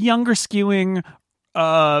younger skewing,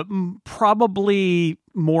 probably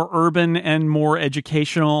more urban and more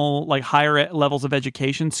educational, like higher levels of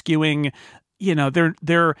education skewing.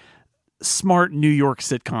 They're smart New York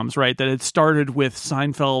sitcoms, right? That had started with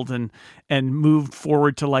Seinfeld and moved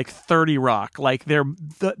forward to like 30 Rock. Like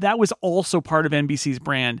that was also part of NBC's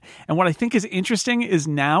brand. And what I think is interesting is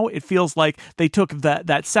now it feels like they took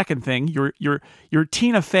that second thing, your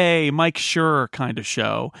Tina Fey, Mike Schur kind of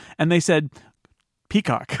show, and they said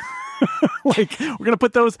Peacock. Like, we're going to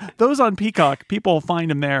put those on Peacock. People will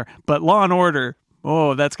find them there. But Law and Order,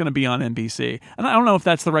 oh, that's going to be on NBC. And I don't know if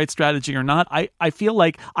that's the right strategy or not. I feel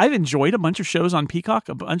like I've enjoyed a bunch of shows on Peacock,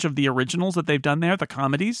 a bunch of the originals that they've done there, the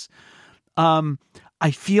comedies.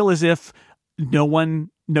 I feel as if no one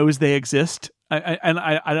knows they exist.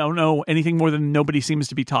 I don't know anything more than nobody seems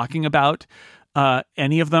to be talking about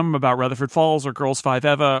any of them, about Rutherford Falls or Girls 5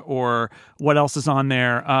 Eva or what else is on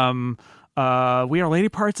there. We Are Lady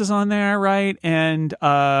Parts is on there, right? And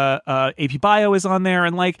AP Bio is on there,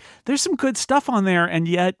 and like there's some good stuff on there, and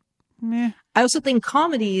yet meh. I also think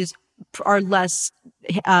comedies are less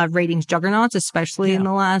ratings juggernauts, especially in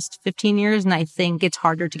the last 15 years, and I think it's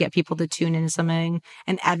harder to get people to tune into something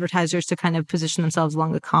and advertisers to kind of position themselves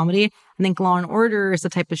along the comedy. I think Law and Order is the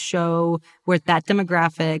type of show where that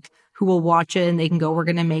demographic who will watch it and they can go, we're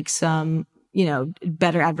going to make some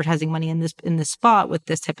better advertising money in this spot with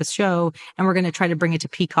this type of show. And we're going to try to bring it to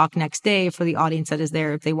Peacock next day for the audience that is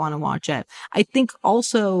there if they want to watch it. I think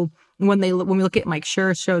also when we look at Mike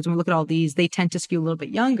Schur shows, when we look at all these, they tend to skew a little bit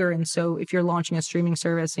younger. And so if you're launching a streaming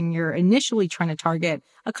service and you're initially trying to target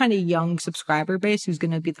a kind of young subscriber base who's going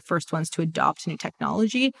to be the first ones to adopt new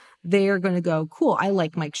technology, they're going to go, cool, I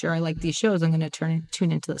like Mike Schur, I like these shows, I'm going to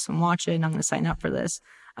tune into this and watch it, and I'm going to sign up for this.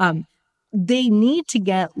 They need to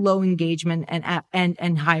get low engagement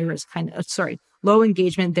and high risk low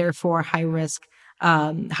engagement, therefore high risk,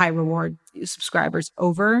 high reward subscribers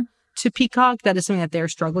over to Peacock. That is something that they're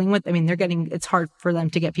struggling with. I mean, it's hard for them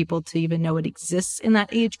to get people to even know it exists in that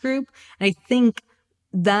age group. And I think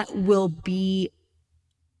that will be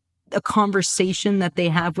a conversation that they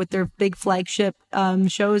have with their big flagship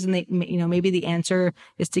shows. And maybe the answer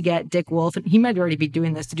is to get Dick Wolf, and he might already be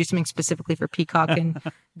doing this, to do something specifically for Peacock and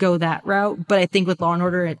go that route. But I think with Law and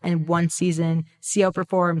Order and one season, see how it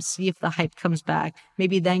performs, see if the hype comes back.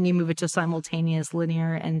 Maybe then you move it to simultaneous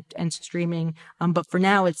linear and streaming. But for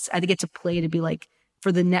now, I think it's a play to be like,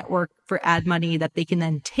 for the network, for ad money that they can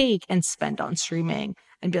then take and spend on streaming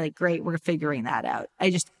and be like, great, we're figuring that out.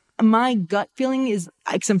 My gut feeling is,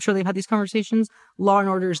 because I'm sure they've had these conversations, Law and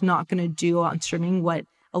Order is not going to do on streaming what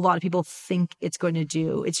a lot of people think it's going to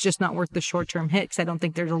do. It's just not worth the short-term hit, because I don't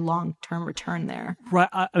think there's a long-term return there. Right.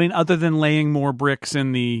 I mean, other than laying more bricks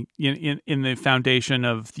in the foundation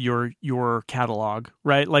of your catalog,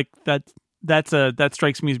 right? Like that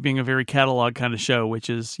strikes me as being a very catalog kind of show, which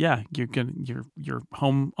is, you're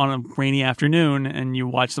home on a rainy afternoon and you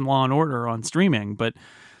watch some Law and Order on streaming, but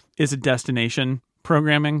is it destination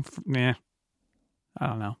programming? I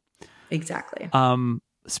don't know. Exactly.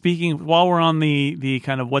 Speaking, while we're on the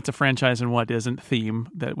kind of what's a franchise and what isn't theme,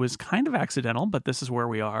 that was kind of accidental, but this is where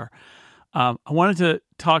we are. I wanted to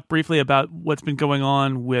talk briefly about what's been going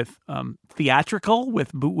on with theatrical,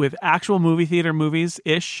 with actual movie theater movies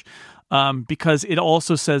ish, because it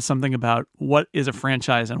also says something about what is a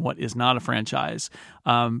franchise and what is not a franchise.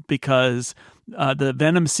 Because the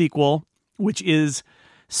Venom sequel, which is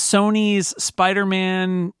Sony's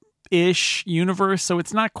Spider-Man-ish universe, so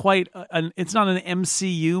it's not quite it's not an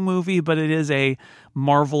MCU movie, but it is a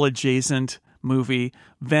Marvel adjacent movie.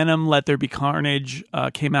 Venom: Let There Be Carnage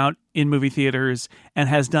came out in movie theaters and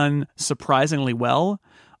has done surprisingly well.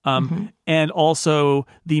 And also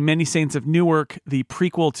the Many Saints of Newark, the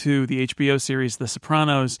prequel to the HBO series The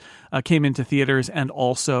Sopranos, came into theaters and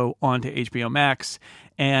also onto HBO Max,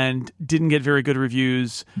 and didn't get very good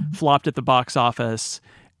reviews, flopped at the box office.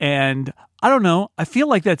 And I don't know, I feel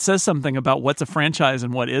like that says something about what's a franchise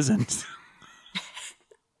and what isn't.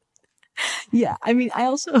 Yeah, I mean, I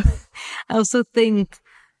also think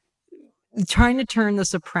trying to turn The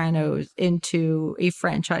Sopranos into a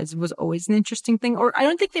franchise was always an interesting thing. Or I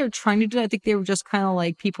don't think they were trying to do that. I think they were just kind of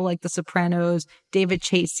like, people like The Sopranos. David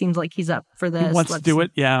Chase seems like he's up for this. Let's do it.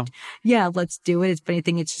 Yeah. Yeah, let's do it. If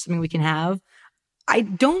anything, it's just something we can have.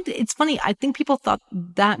 It's funny. I think people thought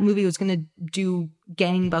that movie was going to do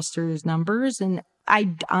gangbusters numbers, and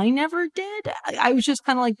I never did. I was just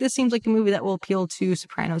kind of like, this seems like a movie that will appeal to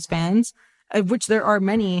Sopranos fans, of which there are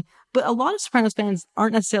many, but a lot of Sopranos fans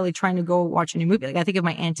aren't necessarily trying to go watch a new movie. Like, I think of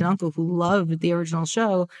my aunt and uncle who loved the original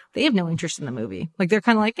show. They have no interest in the movie. Like, they're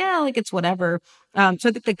kind of like, yeah, like it's whatever. So I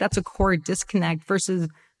think like that's a core disconnect versus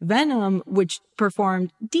Venom, which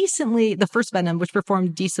performed decently, the first Venom, which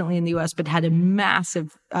performed decently in the US, but had a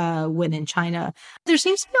massive win in China. There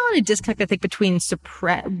seems to be a lot of disconnect, I think, between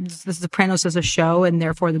The Sopranos as a show and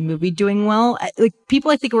therefore the movie doing well. Like, people,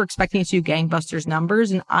 I think, were expecting it to do gangbusters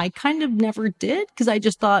numbers, and I kind of never did, because I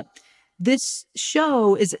just thought, this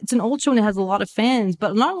show it's an old show and it has a lot of fans,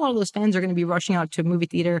 but not a lot of those fans are going to be rushing out to a movie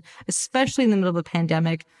theater, especially in the middle of a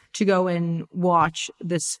pandemic, to go and watch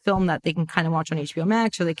this film that they can kind of watch on HBO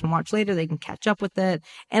Max, or they can watch later, they can catch up with it.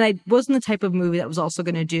 And I wasn't the type of movie that was also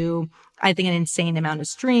going to do, I think, an insane amount of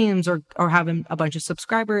streams or having a bunch of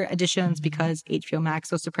subscriber additions, because HBO Max,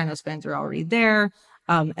 those Sopranos fans are already there.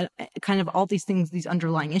 And kind of all these things, these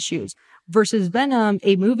underlying issues, versus Venom,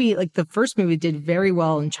 a movie like the first movie did very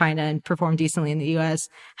well in China and performed decently in the US,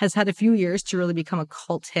 has had a few years to really become a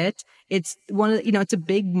cult hit. It's one of it's a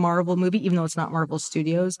big Marvel movie, even though it's not Marvel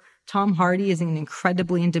Studios. Tom Hardy is an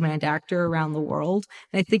incredibly in-demand actor around the world.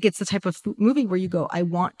 And I think it's the type of movie where you go, I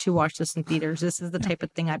want to watch this in theaters. This is the type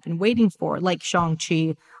of thing I've been waiting for, like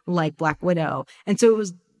Shang-Chi, like Black Widow. And so it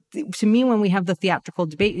was, to me, when we have the theatrical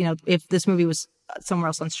debate, if this movie was somewhere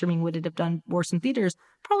else on streaming, would it have done worse in theaters?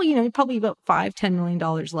 Probably, probably about $5-10 million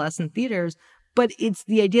less in theaters. But it's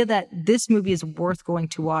the idea that this movie is worth going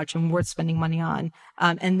to watch and worth spending money on.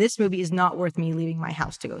 And this movie is not worth me leaving my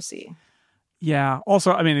house to go see. Yeah.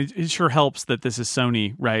 Also, I mean, it sure helps that this is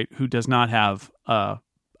Sony, right, who does not have a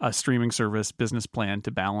streaming service business plan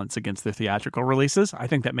to balance against their theatrical releases. I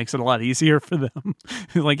think that makes it a lot easier for them.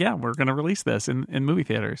 Like, yeah, we're going to release this in movie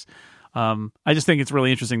theaters. I just think it's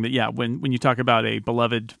really interesting that, yeah, when you talk about a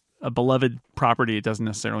beloved property, it doesn't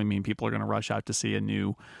necessarily mean people are going to rush out to see a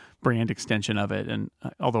new brand extension of it. And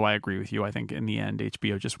although I agree with you, I think in the end,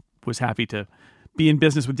 HBO just was happy to be in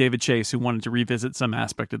business with David Chase, who wanted to revisit some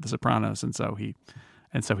aspect of The Sopranos, and so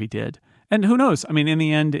he did. And who knows? I mean, in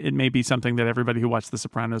the end, it may be something that everybody who watched The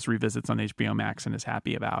Sopranos revisits on HBO Max and is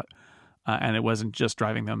happy about. And it wasn't just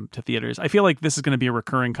driving them to theaters. I feel like this is going to be a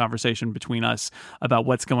recurring conversation between us about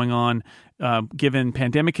what's going on, given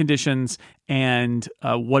pandemic conditions, and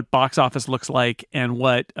what box office looks like, and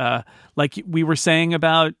what, like we were saying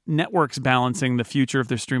about networks balancing the future of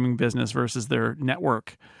their streaming business versus their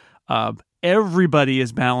network. Everybody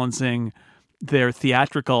is balancing their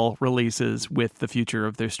theatrical releases with the future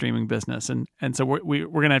of their streaming business. And so we're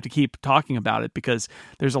going to have to keep talking about it, because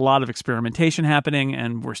there's a lot of experimentation happening,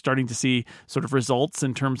 and we're starting to see sort of results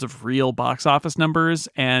in terms of real box office numbers.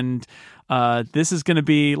 And this is going to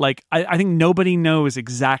be like, I think nobody knows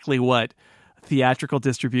exactly what theatrical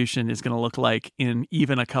distribution is going to look like in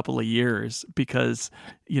even a couple of years, because,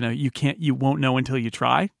 you won't know until you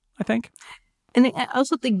try, I think. And I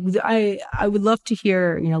also think I would love to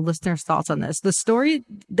hear, listeners' thoughts on this. The story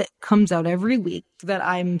that comes out every week that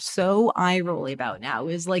I'm so eye-rolly about now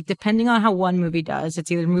is, like, depending on how one movie does, it's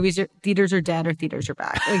either theaters are dead or theaters are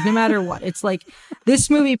back. Like, no matter what, it's like, this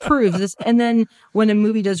movie proves this. And then when a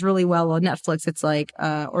movie does really well on Netflix, it's like,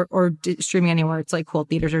 or streaming anywhere, it's like, cool,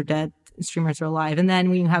 theaters are dead, streamers are alive. And then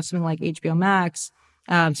when you have something like HBO Max,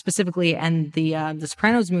 specifically, and the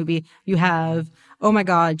Sopranos movie, you have, oh my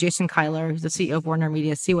God, Jason Kyler, who's the CEO of Warner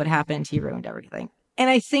Media, see what happened, he ruined everything.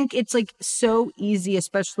 And I think it's like so easy,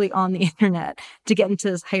 especially on the internet, to get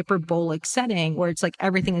into this hyperbolic setting where it's like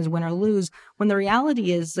everything is win or lose, when the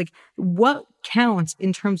reality is, like, what counts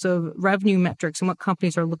in terms of revenue metrics and what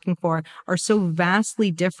companies are looking for are so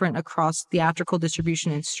vastly different across theatrical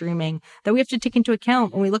distribution and streaming that we have to take into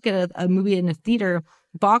account when we look at a movie in a theater.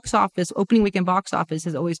 Box office, opening weekend box office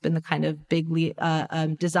has always been the kind of big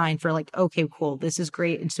design for, like, okay, cool, this is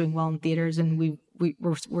great, it's doing well in theaters, and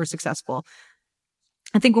we're successful.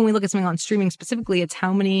 I think when we look at something on streaming specifically, it's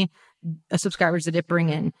how many subscribers did it bring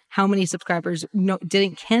in? How many subscribers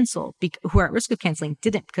didn't cancel, who are at risk of canceling,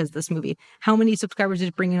 didn't because of this movie? How many subscribers did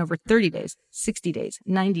it bring in over 30 days, 60 days,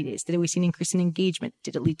 90 days? Did we see an increase in engagement?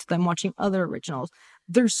 Did it lead to them watching other originals?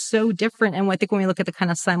 They're so different. And I think when we look at the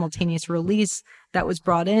kind of simultaneous release that was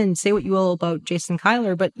brought in, say what you will about Jason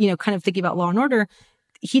Kyler, but, kind of thinking about Law and Order,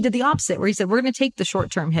 he did the opposite, where he said, we're going to take the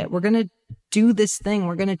short-term hit. We're going to do this thing.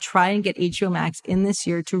 We're going to try and get HBO Max in this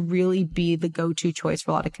year to really be the go-to choice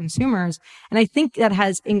for a lot of consumers. And I think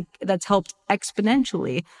that's helped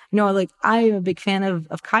exponentially. Like, I'm a big fan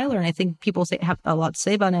of Kyler, and I think people have a lot to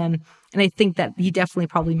say about him. And I think that he definitely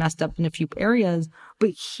probably messed up in a few areas,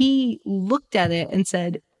 but he looked at it and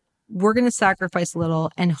said, we're going to sacrifice a little,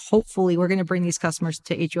 and hopefully we're going to bring these customers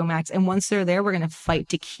to HBO Max. And once they're there, we're going to fight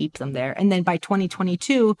to keep them there. And then by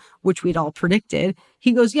 2022, which we'd all predicted,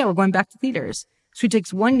 he goes, yeah, we're going back to theaters. So it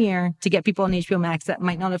takes 1 year to get people on HBO Max that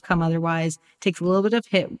might not have come otherwise, takes a little bit of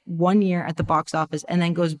hit 1 year at the box office, and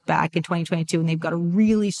then goes back in 2022. And they've got a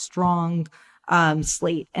really strong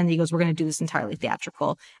slate. And he goes, we're going to do this entirely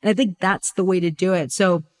theatrical. And I think that's the way to do it.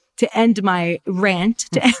 So to end my rant,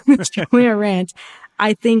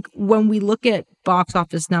 I think when we look at box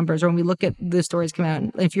office numbers, or when we look at the stories come out,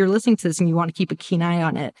 if you're listening to this and you want to keep a keen eye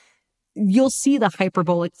on it, you'll see the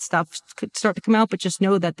hyperbolic stuff start to come out, but just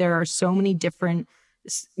know that there are so many different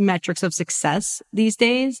metrics of success these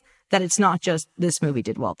days that it's not just this movie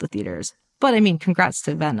did well at the theaters. But I mean, congrats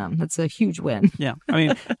to Venom. That's a huge win. Yeah. I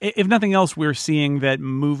mean, if nothing else, we're seeing that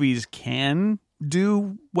movies can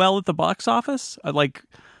do well at the box office. Like,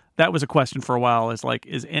 that was a question for a while,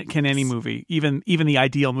 can any movie, even the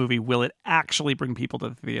ideal movie, will it actually bring people to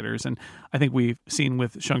the theaters? And I think we've seen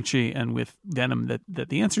with Shang-Chi and with Venom that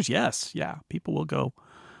the answer is yes. Yeah, people will go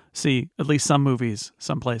see at least some movies,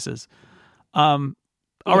 some places. All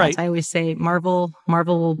right. I always say Marvel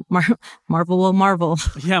will marvel.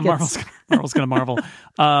 Yeah, Marvel's going to marvel.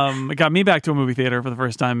 It got me back to a movie theater for the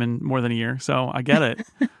first time in more than a year, so I get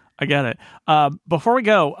it. Before we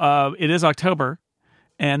go, it is October.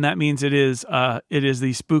 And that means it is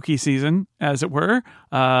the spooky season, as it were.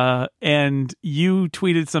 And you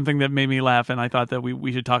tweeted something that made me laugh, and I thought that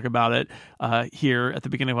we should talk about it here at the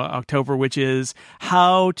beginning of October, which is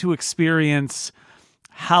how to experience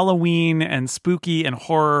Halloween and spooky and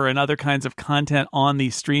horror and other kinds of content on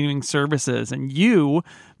these streaming services. And you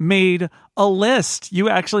made a list. You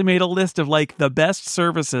actually made a list of like the best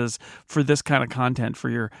services for this kind of content for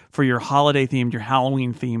your holiday themed, your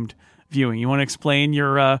Halloween themed viewing. You want to explain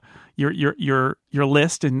your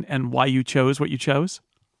list and why you chose what you chose?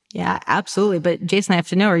 Yeah, absolutely. But Jason, I have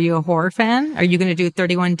to know, are you a horror fan? Are you going to do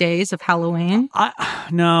 31 days of Halloween?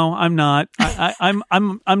 No, I'm not.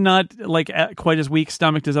 I'm not like quite as weak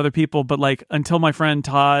stomached as other people, but like until my friend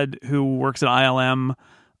Todd, who works at ILM,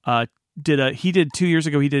 did 2 years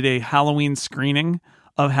ago, he did a Halloween screening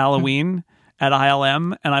of Halloween at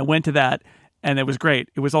ILM, and I went to that, and it was great.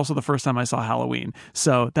 It was also the first time I saw Halloween.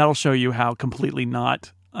 So that'll show you how completely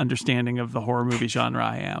not understanding of the horror movie genre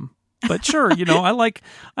I am. But sure,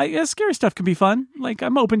 scary stuff can be fun. Like,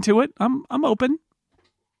 I'm open to it. I'm open.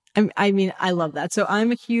 I mean, I love that. So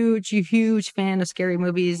I'm a huge fan of scary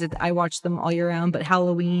movies. I watch them all year round, but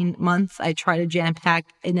Halloween month, I try to jam pack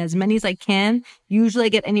in as many as I can. Usually I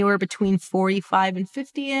get anywhere between 45 and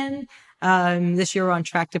 50 in. This year we're on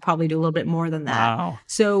track to probably do a little bit more than that. Wow.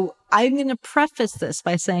 So I'm going to preface this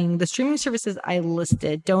by saying the streaming services I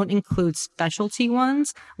listed don't include specialty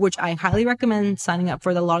ones, which I highly recommend signing up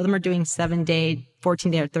for. A lot of them are doing 7-day,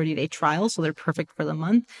 14-day, or 30-day trials, so they're perfect for the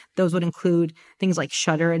month. Those would include things like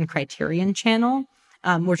Shudder and Criterion Channel,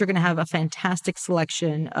 which are going to have a fantastic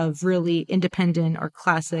selection of really independent or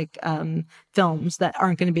classic films that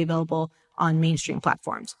aren't going to be available on mainstream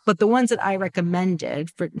platforms. But the ones that I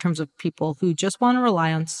recommended in terms of people who just want to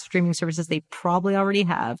rely on streaming services they probably already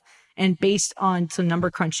have, and based on some number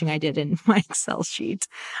crunching I did in my Excel sheet,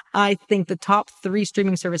 I think the top 3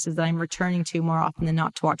 streaming services that I'm returning to more often than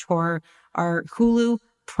not to watch horror are Hulu,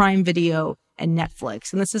 Prime Video, and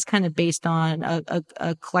Netflix. And this is kind of based on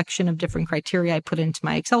a collection of different criteria I put into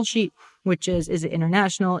my Excel sheet, which is it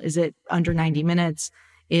international? Is it under 90 minutes?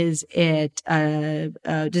 Is it,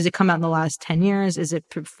 does it come out in the last 10 years? Is it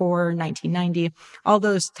before 1990? All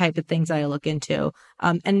those type of things I look into.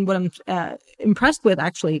 And what I'm impressed with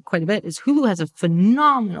actually quite a bit is Hulu has a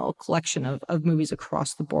phenomenal collection of movies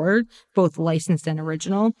across the board, both licensed and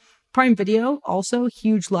original. Prime Video, also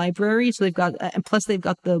huge library. So they've got, and plus they've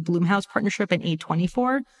got the Blumhouse partnership and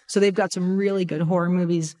A24. So they've got some really good horror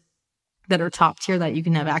movies that are top tier that you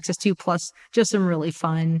can have access to, plus just some really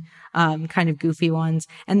fun, kind of goofy ones.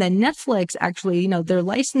 And then Netflix, actually, their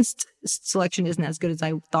licensed selection isn't as good as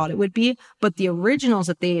I thought it would be, but the originals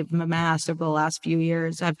that they've amassed over the last few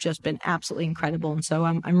years have just been absolutely incredible. And so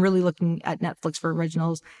I'm really looking at Netflix for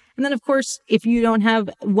originals. And then, of course, if you don't have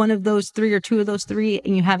one of those 3 or 2 of those 3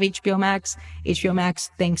 and you have HBO Max,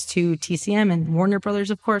 thanks to TCM and Warner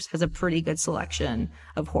Brothers, of course, has a pretty good selection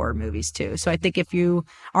of horror movies too. So I think if you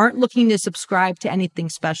aren't looking to subscribe to anything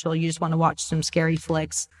special, you just want to watch some scary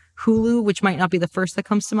flicks, Hulu, which might not be the first that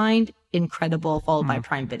comes to mind, incredible, followed by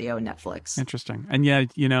Prime Video and Netflix. Interesting. And yeah,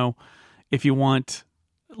 if you want,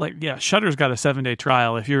 Shudder's got a 7-day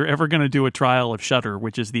trial. If you're ever going to do a trial of Shudder,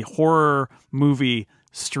 which is the horror movie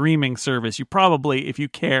streaming service, you probably, if you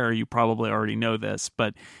care, you probably already know this,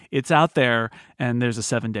 but it's out there and there's a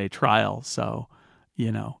 7-day trial. So,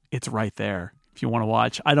 it's right there. If you want to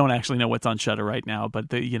watch, I don't actually know what's on Shudder right now, but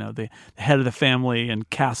the Head of the Family and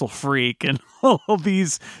Castle Freak and all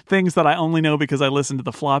these things that I only know because I listen to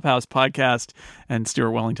the Flophouse podcast and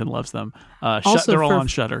Stuart Wellington loves them. They're all on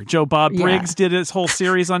Shudder. Joe Bob Briggs did his whole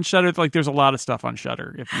series on Shudder. Like, there's a lot of stuff on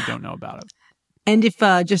Shudder if you don't know about it. And if,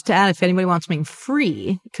 just to add, if anybody wants something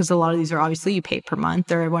free, because a lot of these are obviously you pay per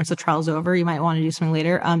month, or once the trial's over, you might want to do something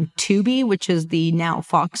later. Tubi, which is the now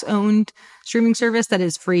Fox owned streaming service that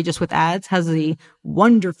is free just with ads, has a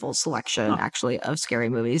wonderful selection actually of scary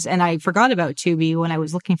movies. And I forgot about Tubi when I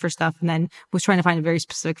was looking for stuff, and then was trying to find a very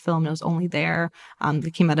specific film and it was only there.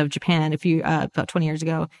 That came out of Japan about 20 years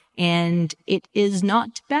ago. And it is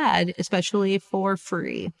not bad, especially for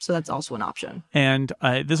free. So that's also an option. And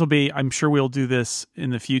I'm sure we'll do this in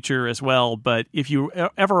the future as well. But if you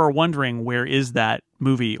ever are wondering where is that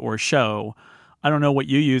movie or show, I don't know what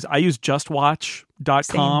you use. I use justwatch.com.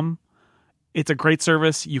 Same. It's a great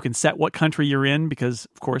service. You can set what country you're in because,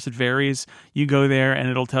 of course, it varies. You go there and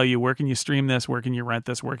it'll tell you where can you stream this, where can you rent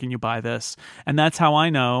this, where can you buy this. And that's how I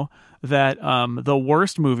know that the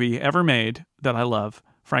worst movie ever made that I love,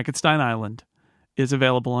 Frankenstein Island, is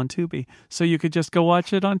available on Tubi. So you could just go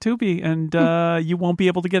watch it on Tubi and you won't be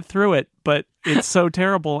able to get through it. But it's so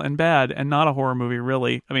terrible and bad and not a horror movie,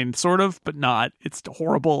 really. I mean, sort of, but not. It's a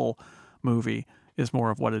horrible movie is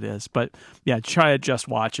more of what it is. But yeah, try it, Just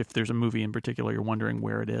Watch, if there's a movie in particular you're wondering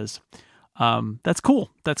where it is. That's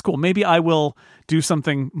cool. Maybe I will do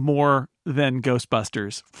something more than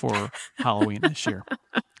Ghostbusters for Halloween this year.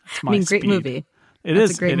 That's my great movie.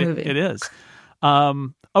 That's a great movie. It is.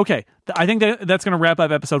 Okay. I think that's going to wrap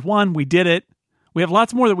up episode 1. We did it. We have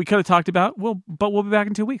lots more that we could have talked about. But we'll be back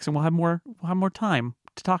in 2 weeks and we'll have more time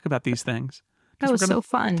to talk about these things. That was so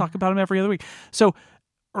fun. Talk about them every other week. So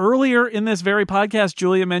earlier in this very podcast,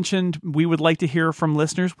 Julia mentioned we would like to hear from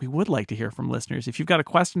listeners. We would like to hear from listeners. If you've got a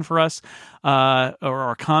question for us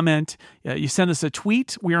or a comment, you send us a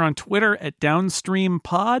tweet. We are on Twitter at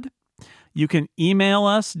DownstreamPod. You can email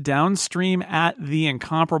us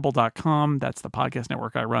downstream@theincomparable.com. That's the podcast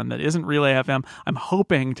network I run that isn't Relay FM. I'm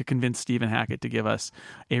hoping to convince Stephen Hackett to give us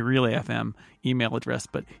a Relay FM email address,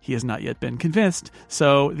 but he has not yet been convinced.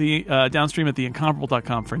 So the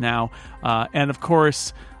downstream@theincomparable.com for now. And of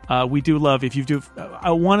course, we do love if you do.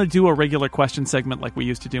 I want to do a regular question segment like we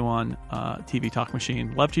used to do on TV Talk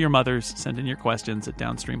Machine. Love to your mothers. Send in your questions at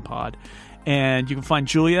DownstreamPod. And you can find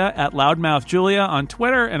Julia at Loudmouth Julia on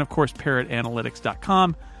Twitter and, of course,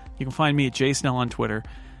 parrotanalytics.com. You can find me at jsnell on Twitter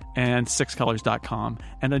and sixcolors.com.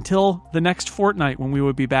 And until the next fortnight when we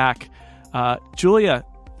will be back, Julia,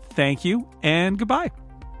 thank you and goodbye.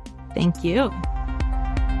 Thank you.